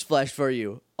have a newsflash for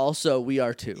you. Also, we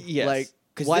are too." Yes. Like,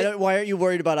 why aren't you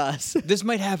worried about us? This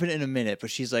might happen in a minute, but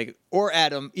she's like, or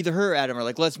Adam, either her or Adam are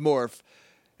like, "Let's morph."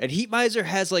 And Heat Miser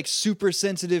has like super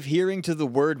sensitive hearing to the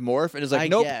word morph and is like,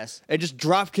 "Nope." And just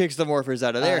drop kicks the morphers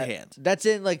out of their hands. That's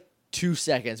in like 2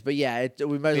 seconds. But yeah,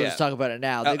 we might as well just talk about it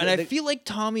now. I feel like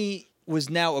Tommy was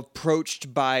now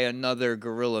approached by another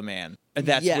gorilla man. And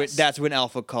that's when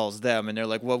Alpha calls them, and they're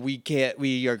like, "Well,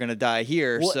 we are gonna die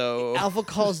here." Well, so Alpha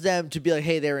calls them to be like,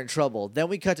 "Hey, they're in trouble." Then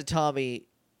we cut to Tommy,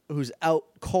 who's out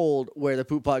cold, where the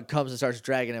poop pod comes and starts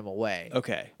dragging him away.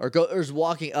 Okay, or is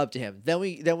walking up to him. Then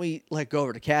we like go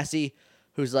over to Cassie,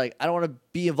 who's like, "I don't want to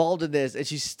be involved in this," and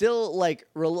she's still like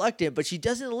reluctant, but she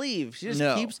doesn't leave. She just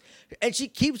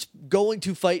keeps going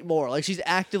to fight more. Like she's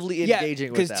actively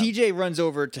engaging with them. Because TJ runs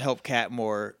over to help Kat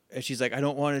more. And she's like, "I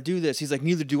don't want to do this." He's like,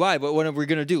 "Neither do I, but what are we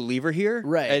going to do? Leave her here?"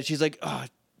 Right. And she's like, "Oh,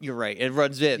 you're right." And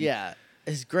runs in. Yeah.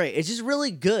 It's great. It's just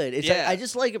really good. It's like, I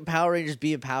just like Power Rangers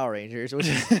being Power Rangers, which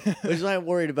is why I'm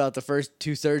worried about the first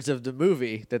 2/3 of the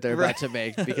movie that they're about to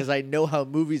make, because I know how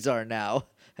movies are now.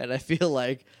 And I feel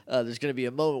like there's going to be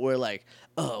a moment where like,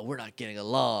 "Oh, we're not getting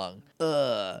along."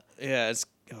 Yeah, it's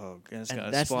going to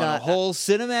spawn not a whole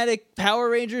cinematic Power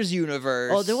Rangers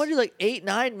universe. Oh, they want to do like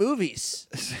 8-9 movies.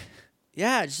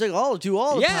 Yeah, just like do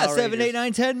all the Yeah, Power 7, Rangers. 8,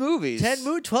 9, 10 movies.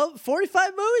 12,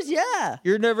 45 movies, yeah.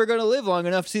 You're never going to live long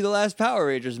enough to see the last Power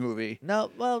Rangers movie. No,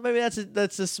 well, maybe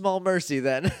that's a small mercy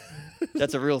then.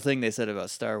 That's a real thing they said about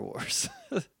Star Wars.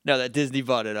 Now that Disney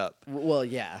bought it up. Well,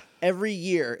 yeah. Every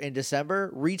year in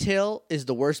December, retail is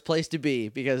the worst place to be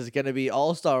because it's going to be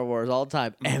all Star Wars all the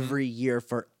time. Mm-hmm. Every year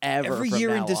forever. Every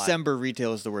year in December,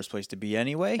 retail is the worst place to be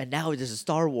anyway. And now there's a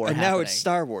Star Wars And happening. now it's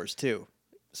Star Wars, too.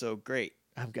 So great.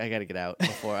 I gotta get out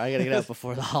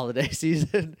before the holiday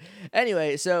season.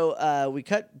 Anyway, so we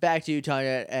cut back to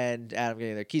Tanya and Adam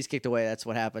getting their keys kicked away. That's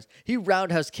what happens. He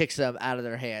roundhouse kicks them out of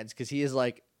their hands because he is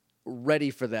like ready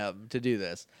for them to do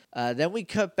this. Then we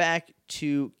cut back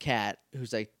to Kat,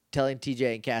 who's like telling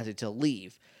TJ and Cassie to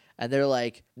leave, and they're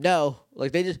like, no,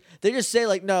 like they just say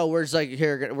like, no, we're just like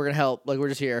here, we're gonna help, like we're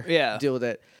just here, deal with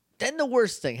it. Then the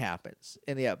worst thing happens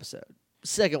in the episode.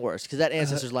 Second worst, because that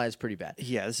Ancestors line is pretty bad.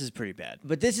 Yeah, this is pretty bad.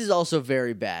 But this is also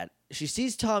very bad. She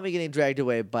sees Tommy getting dragged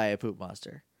away by a poop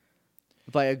monster.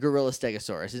 By a gorilla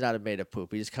stegosaurus. He's not made of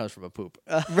poop. He just comes from a poop.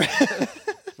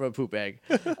 From a poop egg.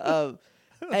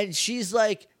 And she's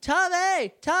like,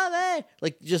 Tommy!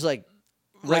 Like, just like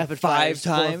rapid five fires,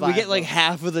 times. We get like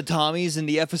half of the Tommies in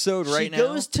the episode right now. She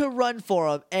goes to run for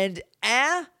him, and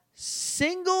a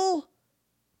single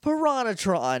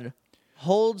Piranhatron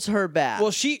holds her back.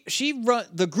 Well, she run.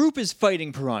 The group is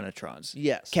fighting Piranhatrons.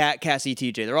 Yes. Kat, Cassie,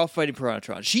 TJ. They're all fighting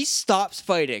Piranhatrons. She stops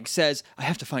fighting, says, I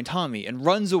have to find Tommy, and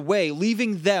runs away,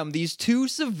 leaving them, these two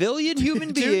civilian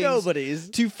human beings, two nobodies,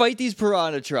 to fight these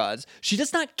Piranhatrons. She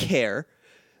does not care.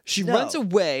 She runs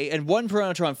away, and one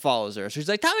Piranhatron follows her. So she's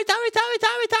like, Tommy.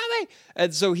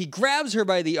 And so he grabs her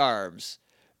by the arms.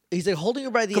 He's like holding her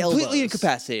by the elbows. Completely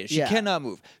incapacitated. She cannot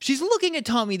move. She's looking at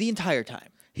Tommy the entire time.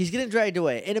 He's getting dragged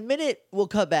away. In a minute, we'll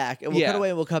cut back, and we'll cut away,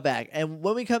 and we'll cut back. And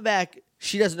when we come back,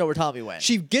 she doesn't know where Tommy went.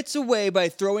 She gets away by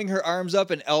throwing her arms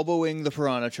up and elbowing the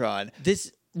Piranhatron.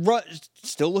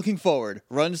 Still looking forward,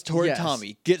 runs toward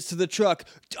Tommy, gets to the truck.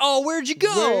 Oh, where'd you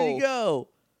go? Where'd you go?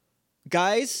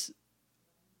 Guys,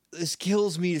 this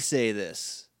kills me to say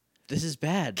this. This is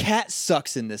bad. Kat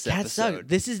sucks in this episode. Sucks.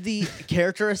 This is the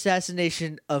character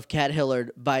assassination of Kat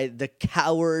Hillard by the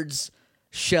cowards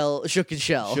Shook and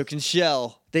Shell.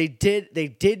 They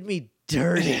did me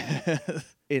dirty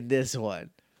in this one.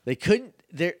 They couldn't.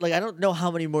 They're like, I don't know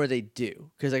how many more they do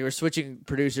because like we're switching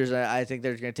producers. And I think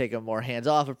they're going to take a more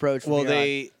hands-off approach. Well,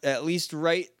 they at least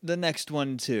write the next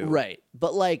one too. Right,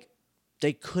 but like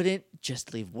they couldn't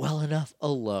just leave well enough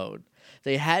alone.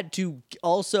 They had to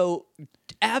also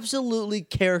absolutely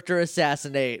character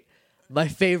assassinate my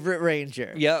favorite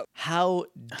Ranger. Yep. How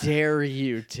dare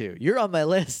you two? You're on my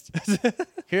list.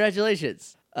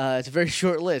 Congratulations. It's a very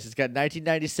short list. It's got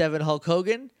 1997 Hulk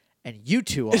Hogan and you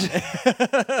two on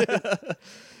it.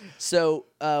 So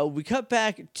we cut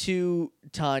back to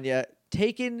Tanya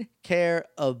taking care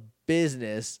of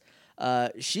business.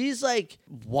 She's like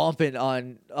whomping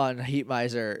on Heat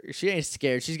Miser. She ain't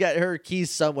scared. She's got her keys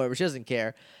somewhere, but she doesn't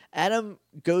care. Adam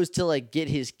goes to like get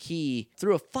his key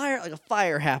through a fire. Like a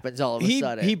fire happens all of a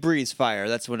sudden. He breathes fire.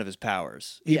 That's one of his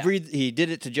powers. He did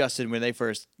it to Justin when they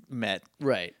first met.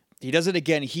 Right. He does it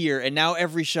again here, and now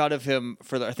every shot of him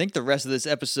for I think the rest of this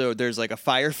episode, there's like a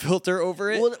fire filter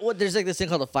over it. Well, there's like this thing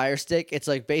called a fire stick. It's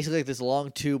like basically like this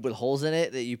long tube with holes in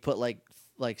it that you put like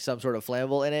some sort of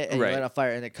flammable in it, and you light on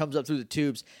fire, and it comes up through the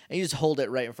tubes, and you just hold it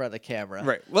right in front of the camera.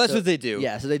 Right. Well, that's what they do.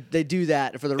 Yeah, so they do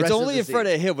that for the rest of the It's only in front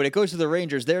of him. When it goes to the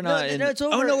Rangers, they're not in... No, it's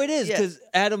over. Oh, no, it is, because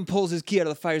Adam pulls his key out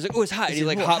of the fire. He's like, oh, it's hot. And he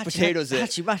like hot potatoes it.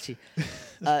 Hachi.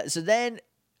 So then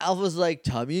Alpha's like,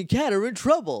 Tommy and Kat are in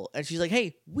trouble. And she's like,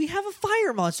 hey, we have a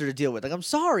fire monster to deal with. Like, I'm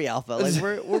sorry, Alpha.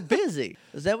 Like, we're busy.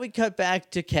 So then we cut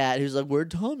back to Kat, who's like, where'd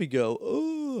Tommy go?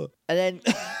 Oh. And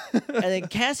then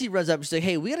Cassie runs up and she's like,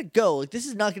 hey, we gotta go. Like, this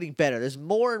is not getting better. There's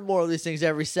more and more of these things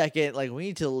every second. Like, we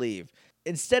need to leave.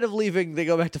 Instead of leaving, they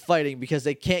go back to fighting because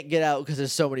they can't get out because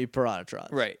there's so many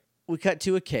Piranhatrons. Right. We cut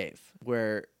to a cave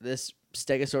where this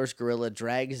Stegosaurus gorilla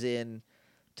drags in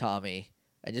Tommy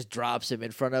and just drops him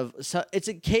in front of... So it's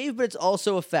a cave, but it's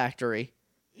also a factory.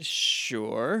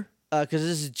 Sure. Because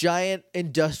this is a giant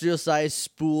industrial-sized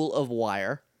spool of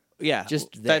wire. Yeah.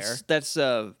 Just there.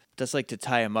 That's like to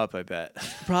tie him up, I bet.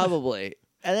 Probably.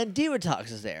 And then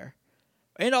Divatox is there.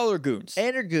 And all her goons.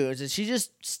 And she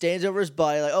just stands over his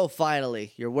body like, oh,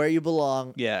 finally, you're where you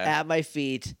belong. Yeah. At my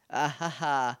feet. Ah, ha,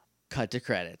 ha. Cut to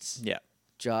credits. Yeah.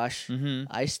 Josh,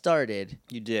 I started.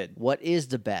 You did. What is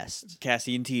the best?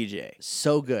 Cassie and TJ.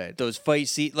 So good. Those fight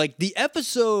scenes. Like, the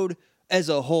episode as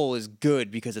a whole is good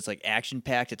because it's, like,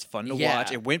 action-packed. It's fun to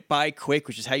watch. It went by quick,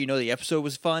 which is how you know the episode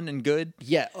was fun and good.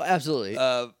 Yeah, absolutely.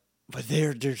 But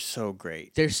they're so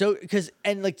great. They're so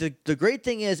like the great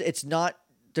thing is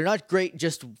they're not great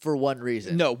just for one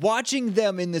reason. No, watching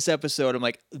them in this episode, I'm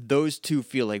like, those two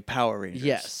feel like Power Rangers.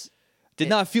 Yes. Did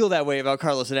not feel that way about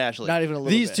Carlos and Ashley. Not even a little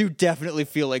These bit. two definitely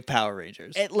feel like Power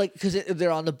Rangers. And like, because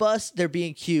they're on the bus, they're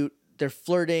being cute, they're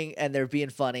flirting, and they're being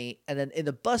funny. And then in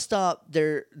the bus stop,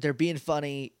 they're being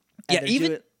funny. And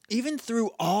even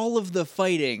through all of the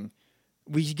fighting,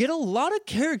 we get a lot of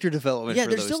character development. Yeah, for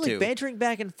they're those still two. like bantering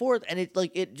back and forth, and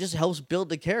it just helps build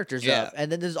the characters up.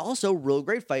 And then there's also real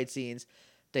great fight scenes.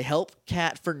 They help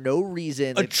Kat for no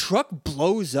reason. A truck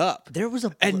blows up. There was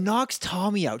and knocks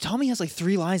Tommy out. Tommy has like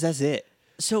 3 lines. That's it.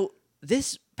 So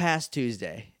this past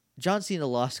Tuesday, John Cena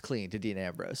lost clean to Dean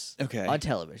Ambrose. Okay. On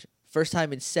television. First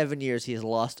time in 7 years he has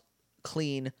lost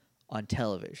clean on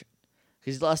television.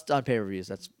 Because he's lost on pay-per-views.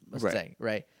 That's the thing,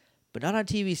 right? But not on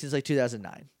TV since like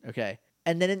 2009. Okay.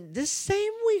 And then in this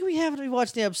same week, we happen to be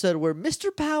watching the episode where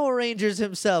Mr. Power Rangers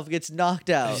himself gets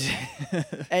knocked out,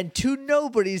 and 2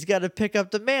 nobodies got to pick up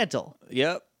the mantle.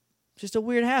 Yep. Just a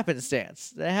weird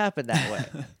happenstance that happened that way.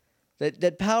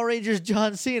 that Power Rangers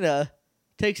John Cena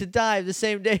takes a dive the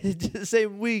same day, the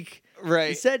same week, right?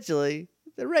 Essentially,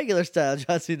 the regular style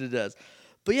John Cena does.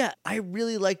 But yeah, I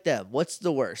really like them. What's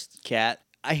the worst? Kat.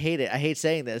 I hate it. I hate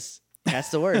saying this. That's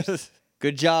the worst.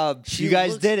 Good job. You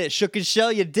guys did it. Shook and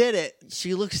Shell, you did it.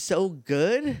 She looks so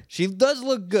good. She does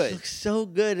look good. She looks so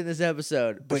good in this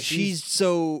episode. But she's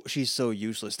so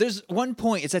useless. There's one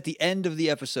point, it's at the end of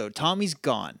the episode. Tommy's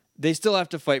gone. They still have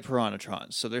to fight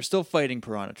Piranhatrons. So they're still fighting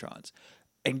Piranhatrons.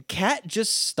 And Kat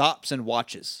just stops and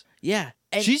watches. Yeah.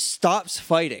 And she stops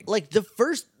fighting. Like the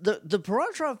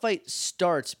Piranhatron fight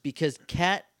starts because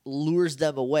Kat lures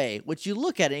them away, which you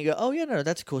look at it and you go, oh yeah, no,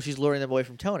 that's cool. She's luring them away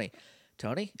from Tommy.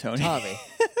 Tommy. I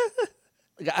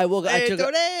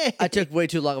took way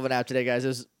too long of a nap today, guys.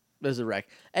 It was a wreck.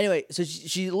 Anyway, so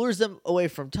she lures them away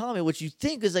from Tommy, which you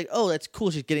think is like, oh, that's cool.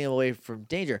 She's getting them away from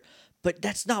danger. But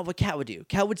that's not what Kat would do.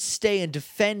 Kat would stay and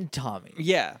defend Tommy.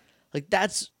 Yeah. Like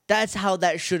that's how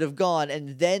that should have gone,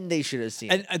 and then they should have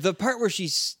seen. And the part where she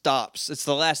stops, it's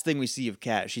the last thing we see of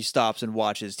Kat. She stops and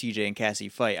watches TJ and Cassie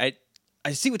fight.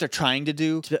 I see what they're trying to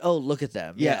do. Oh, look at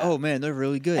them. Yeah. Oh, man, they're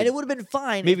really good. And it would have been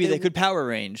fine. Maybe they could power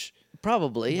range.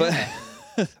 Probably, yeah.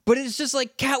 But it's just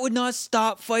like Kat would not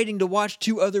stop fighting to watch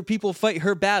 2 other people fight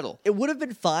her battle. It would have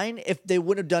been fine if they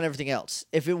wouldn't have done everything else.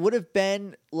 If it would have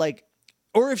been like...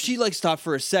 Or if she like stopped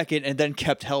for a second and then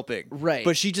kept helping. Right.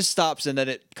 But she just stops and then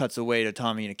it cuts away to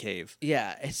Tommy in a cave.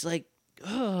 Yeah, it's like...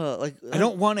 I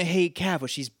don't want to hate Kat,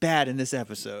 but she's bad in this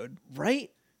episode.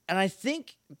 Right? And I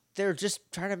think they're just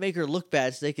trying to make her look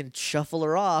bad so they can shuffle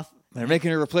her off. They're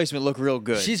making her replacement look real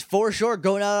good. She's 4 short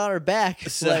going out on her back.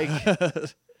 So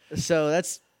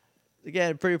that's,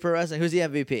 again, pretty pro wrestling. Who's the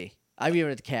MVP? I'm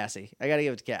giving it to Cassie. I got to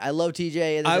give it to Cassie. I love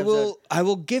TJ in this episode. I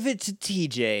will give it to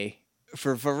TJ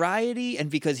for variety and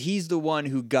because he's the one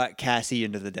who got Cassie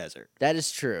into the desert. That is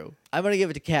true. I'm going to give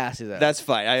it to Cassie, though. That's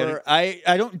fine.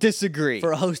 I don't disagree.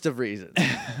 For a host of reasons.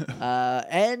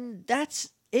 And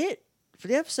that's it for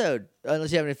the episode.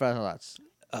 Unless you have any final thoughts.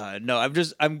 No,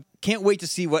 I'm can't wait to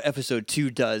see what episode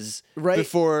 2 does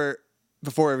before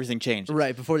everything changes.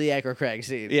 Right, before the Acro Crag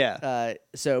scene. Yeah.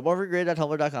 So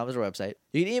morphingrid.tumblr.com is our website.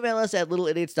 You can email us at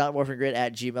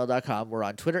littleidiots.morphingrid@gmail.com. We're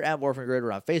on Twitter at morphingrid.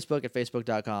 We're on Facebook at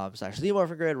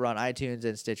facebook.com/themorphingrid. We're on iTunes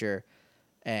and Stitcher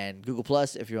and Google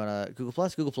Plus if you want to Google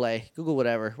Plus, Google Play, Google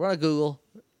whatever. We're on Google.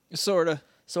 Sort of.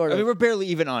 I mean, we're barely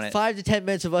even on it. 5 to 10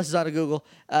 minutes of us is on a Google.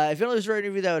 If you want to leave us a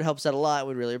rating review, that would help us out a lot.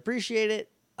 We'd really appreciate it.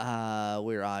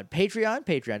 We're on Patreon,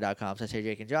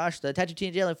 patreon.com/Jake and Josh. The Tattoo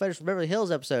Teen Jailing Fighters from Beverly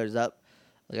Hills episode is up.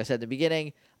 Like I said in the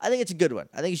beginning, I think it's a good one.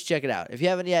 I think you should check it out. If you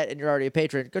haven't yet and you're already a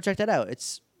patron, go check that out.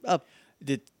 It's up.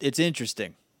 It's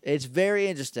interesting. It's very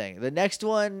interesting. The next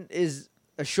one is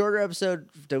a shorter episode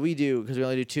that we do because we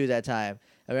only do 2 that time.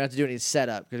 And we don't have to do any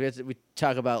setup because we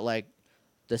talk about like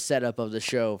the setup of the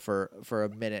show for a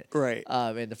minute. Right.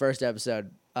 In the first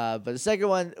episode. But the second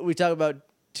one, we talk about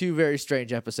 2 very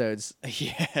strange episodes.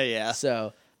 Yeah.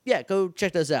 So... yeah, go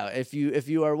check those out. If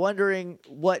you are wondering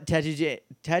what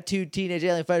Tattoo Teenage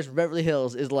Alien Fighters from Beverly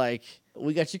Hills is like,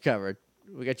 we got you covered.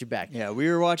 We got you back. Yeah, we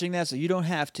were watching that, so you don't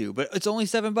have to. But it's only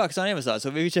 $7 on Amazon, so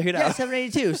maybe check it out. Yeah,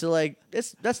 $7.82. So like,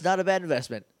 that's not a bad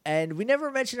investment. And we never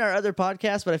mentioned our other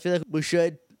podcast, but I feel like we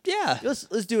should. Yeah.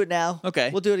 Let's do it now. Okay.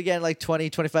 We'll do it again like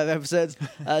 20, 25 episodes.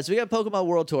 So we got Pokemon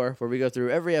World Tour where we go through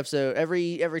every episode,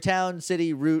 every town,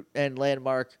 city, route, and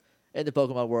landmark in the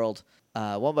Pokemon world,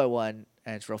 one by one.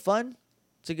 And it's real fun.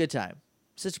 It's a good time.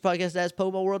 Sister podcast has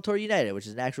Pokemon World Tour United, which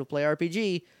is an actual play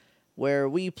RPG where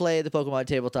we play the Pokemon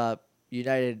Tabletop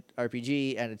United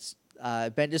RPG, and it's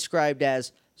been described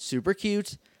as super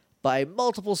cute, by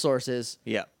multiple sources.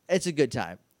 Yeah. It's a good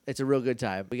time. It's a real good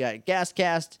time. We got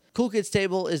Gascast. Cool Kids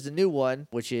Table is the new one,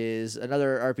 which is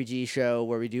another RPG show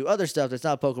where we do other stuff that's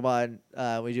not Pokemon.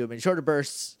 We do them in shorter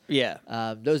bursts. Yeah.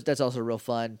 That's also real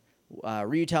fun.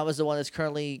 Ryutama is the one that's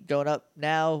currently going up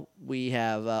now. We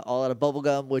have All Out of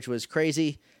Bubblegum, which was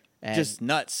crazy. And just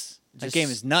nuts. That game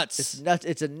is nuts. It's nuts.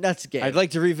 It's a nuts game. I'd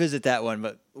like to revisit that one,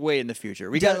 but way in the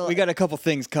future. We got a couple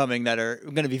things coming that are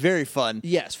going to be very fun.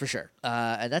 Yes, for sure.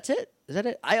 And that's it. Is that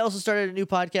it? I also started a new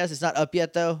podcast. It's not up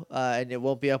yet, though, and it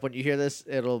won't be up when you hear this.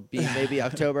 It'll be maybe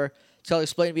October. It's called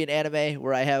Explain Me an Anime,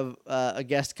 where I have a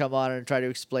guest come on and try to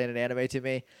explain an anime to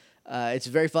me. It's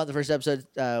very fun. The first episode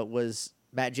was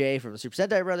Matt J. from the Super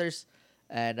Sentai Brothers,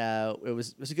 and it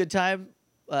was a good time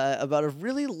about a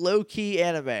really low-key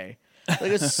anime.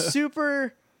 Like a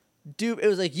super dupe. It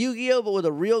was like Yu-Gi-Oh, but with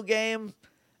a real game,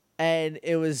 and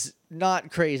it was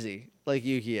not crazy like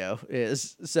Yu-Gi-Oh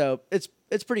is. So it's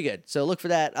pretty good. So look for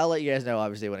that. I'll let you guys know,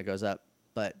 obviously, when it goes up.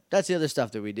 But that's the other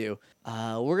stuff that we do.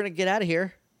 We're going to get out of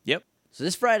here. Yep. So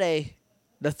this Friday,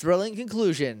 the thrilling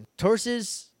conclusion.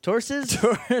 Torches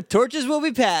will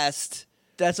be passed.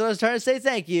 That's what I was trying to say.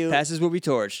 Thank you. Passes will be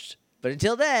torched. But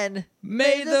until then,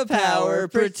 may the power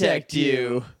protect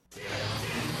you.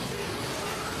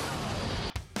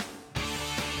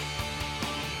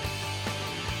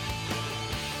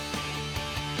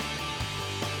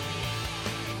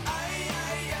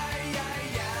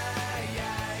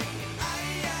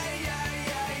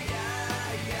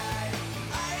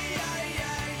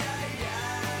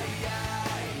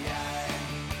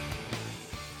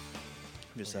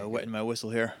 Just wetting my whistle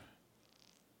here.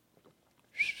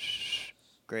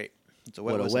 Great. It's a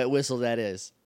wet whistle. What a wet whistle that is.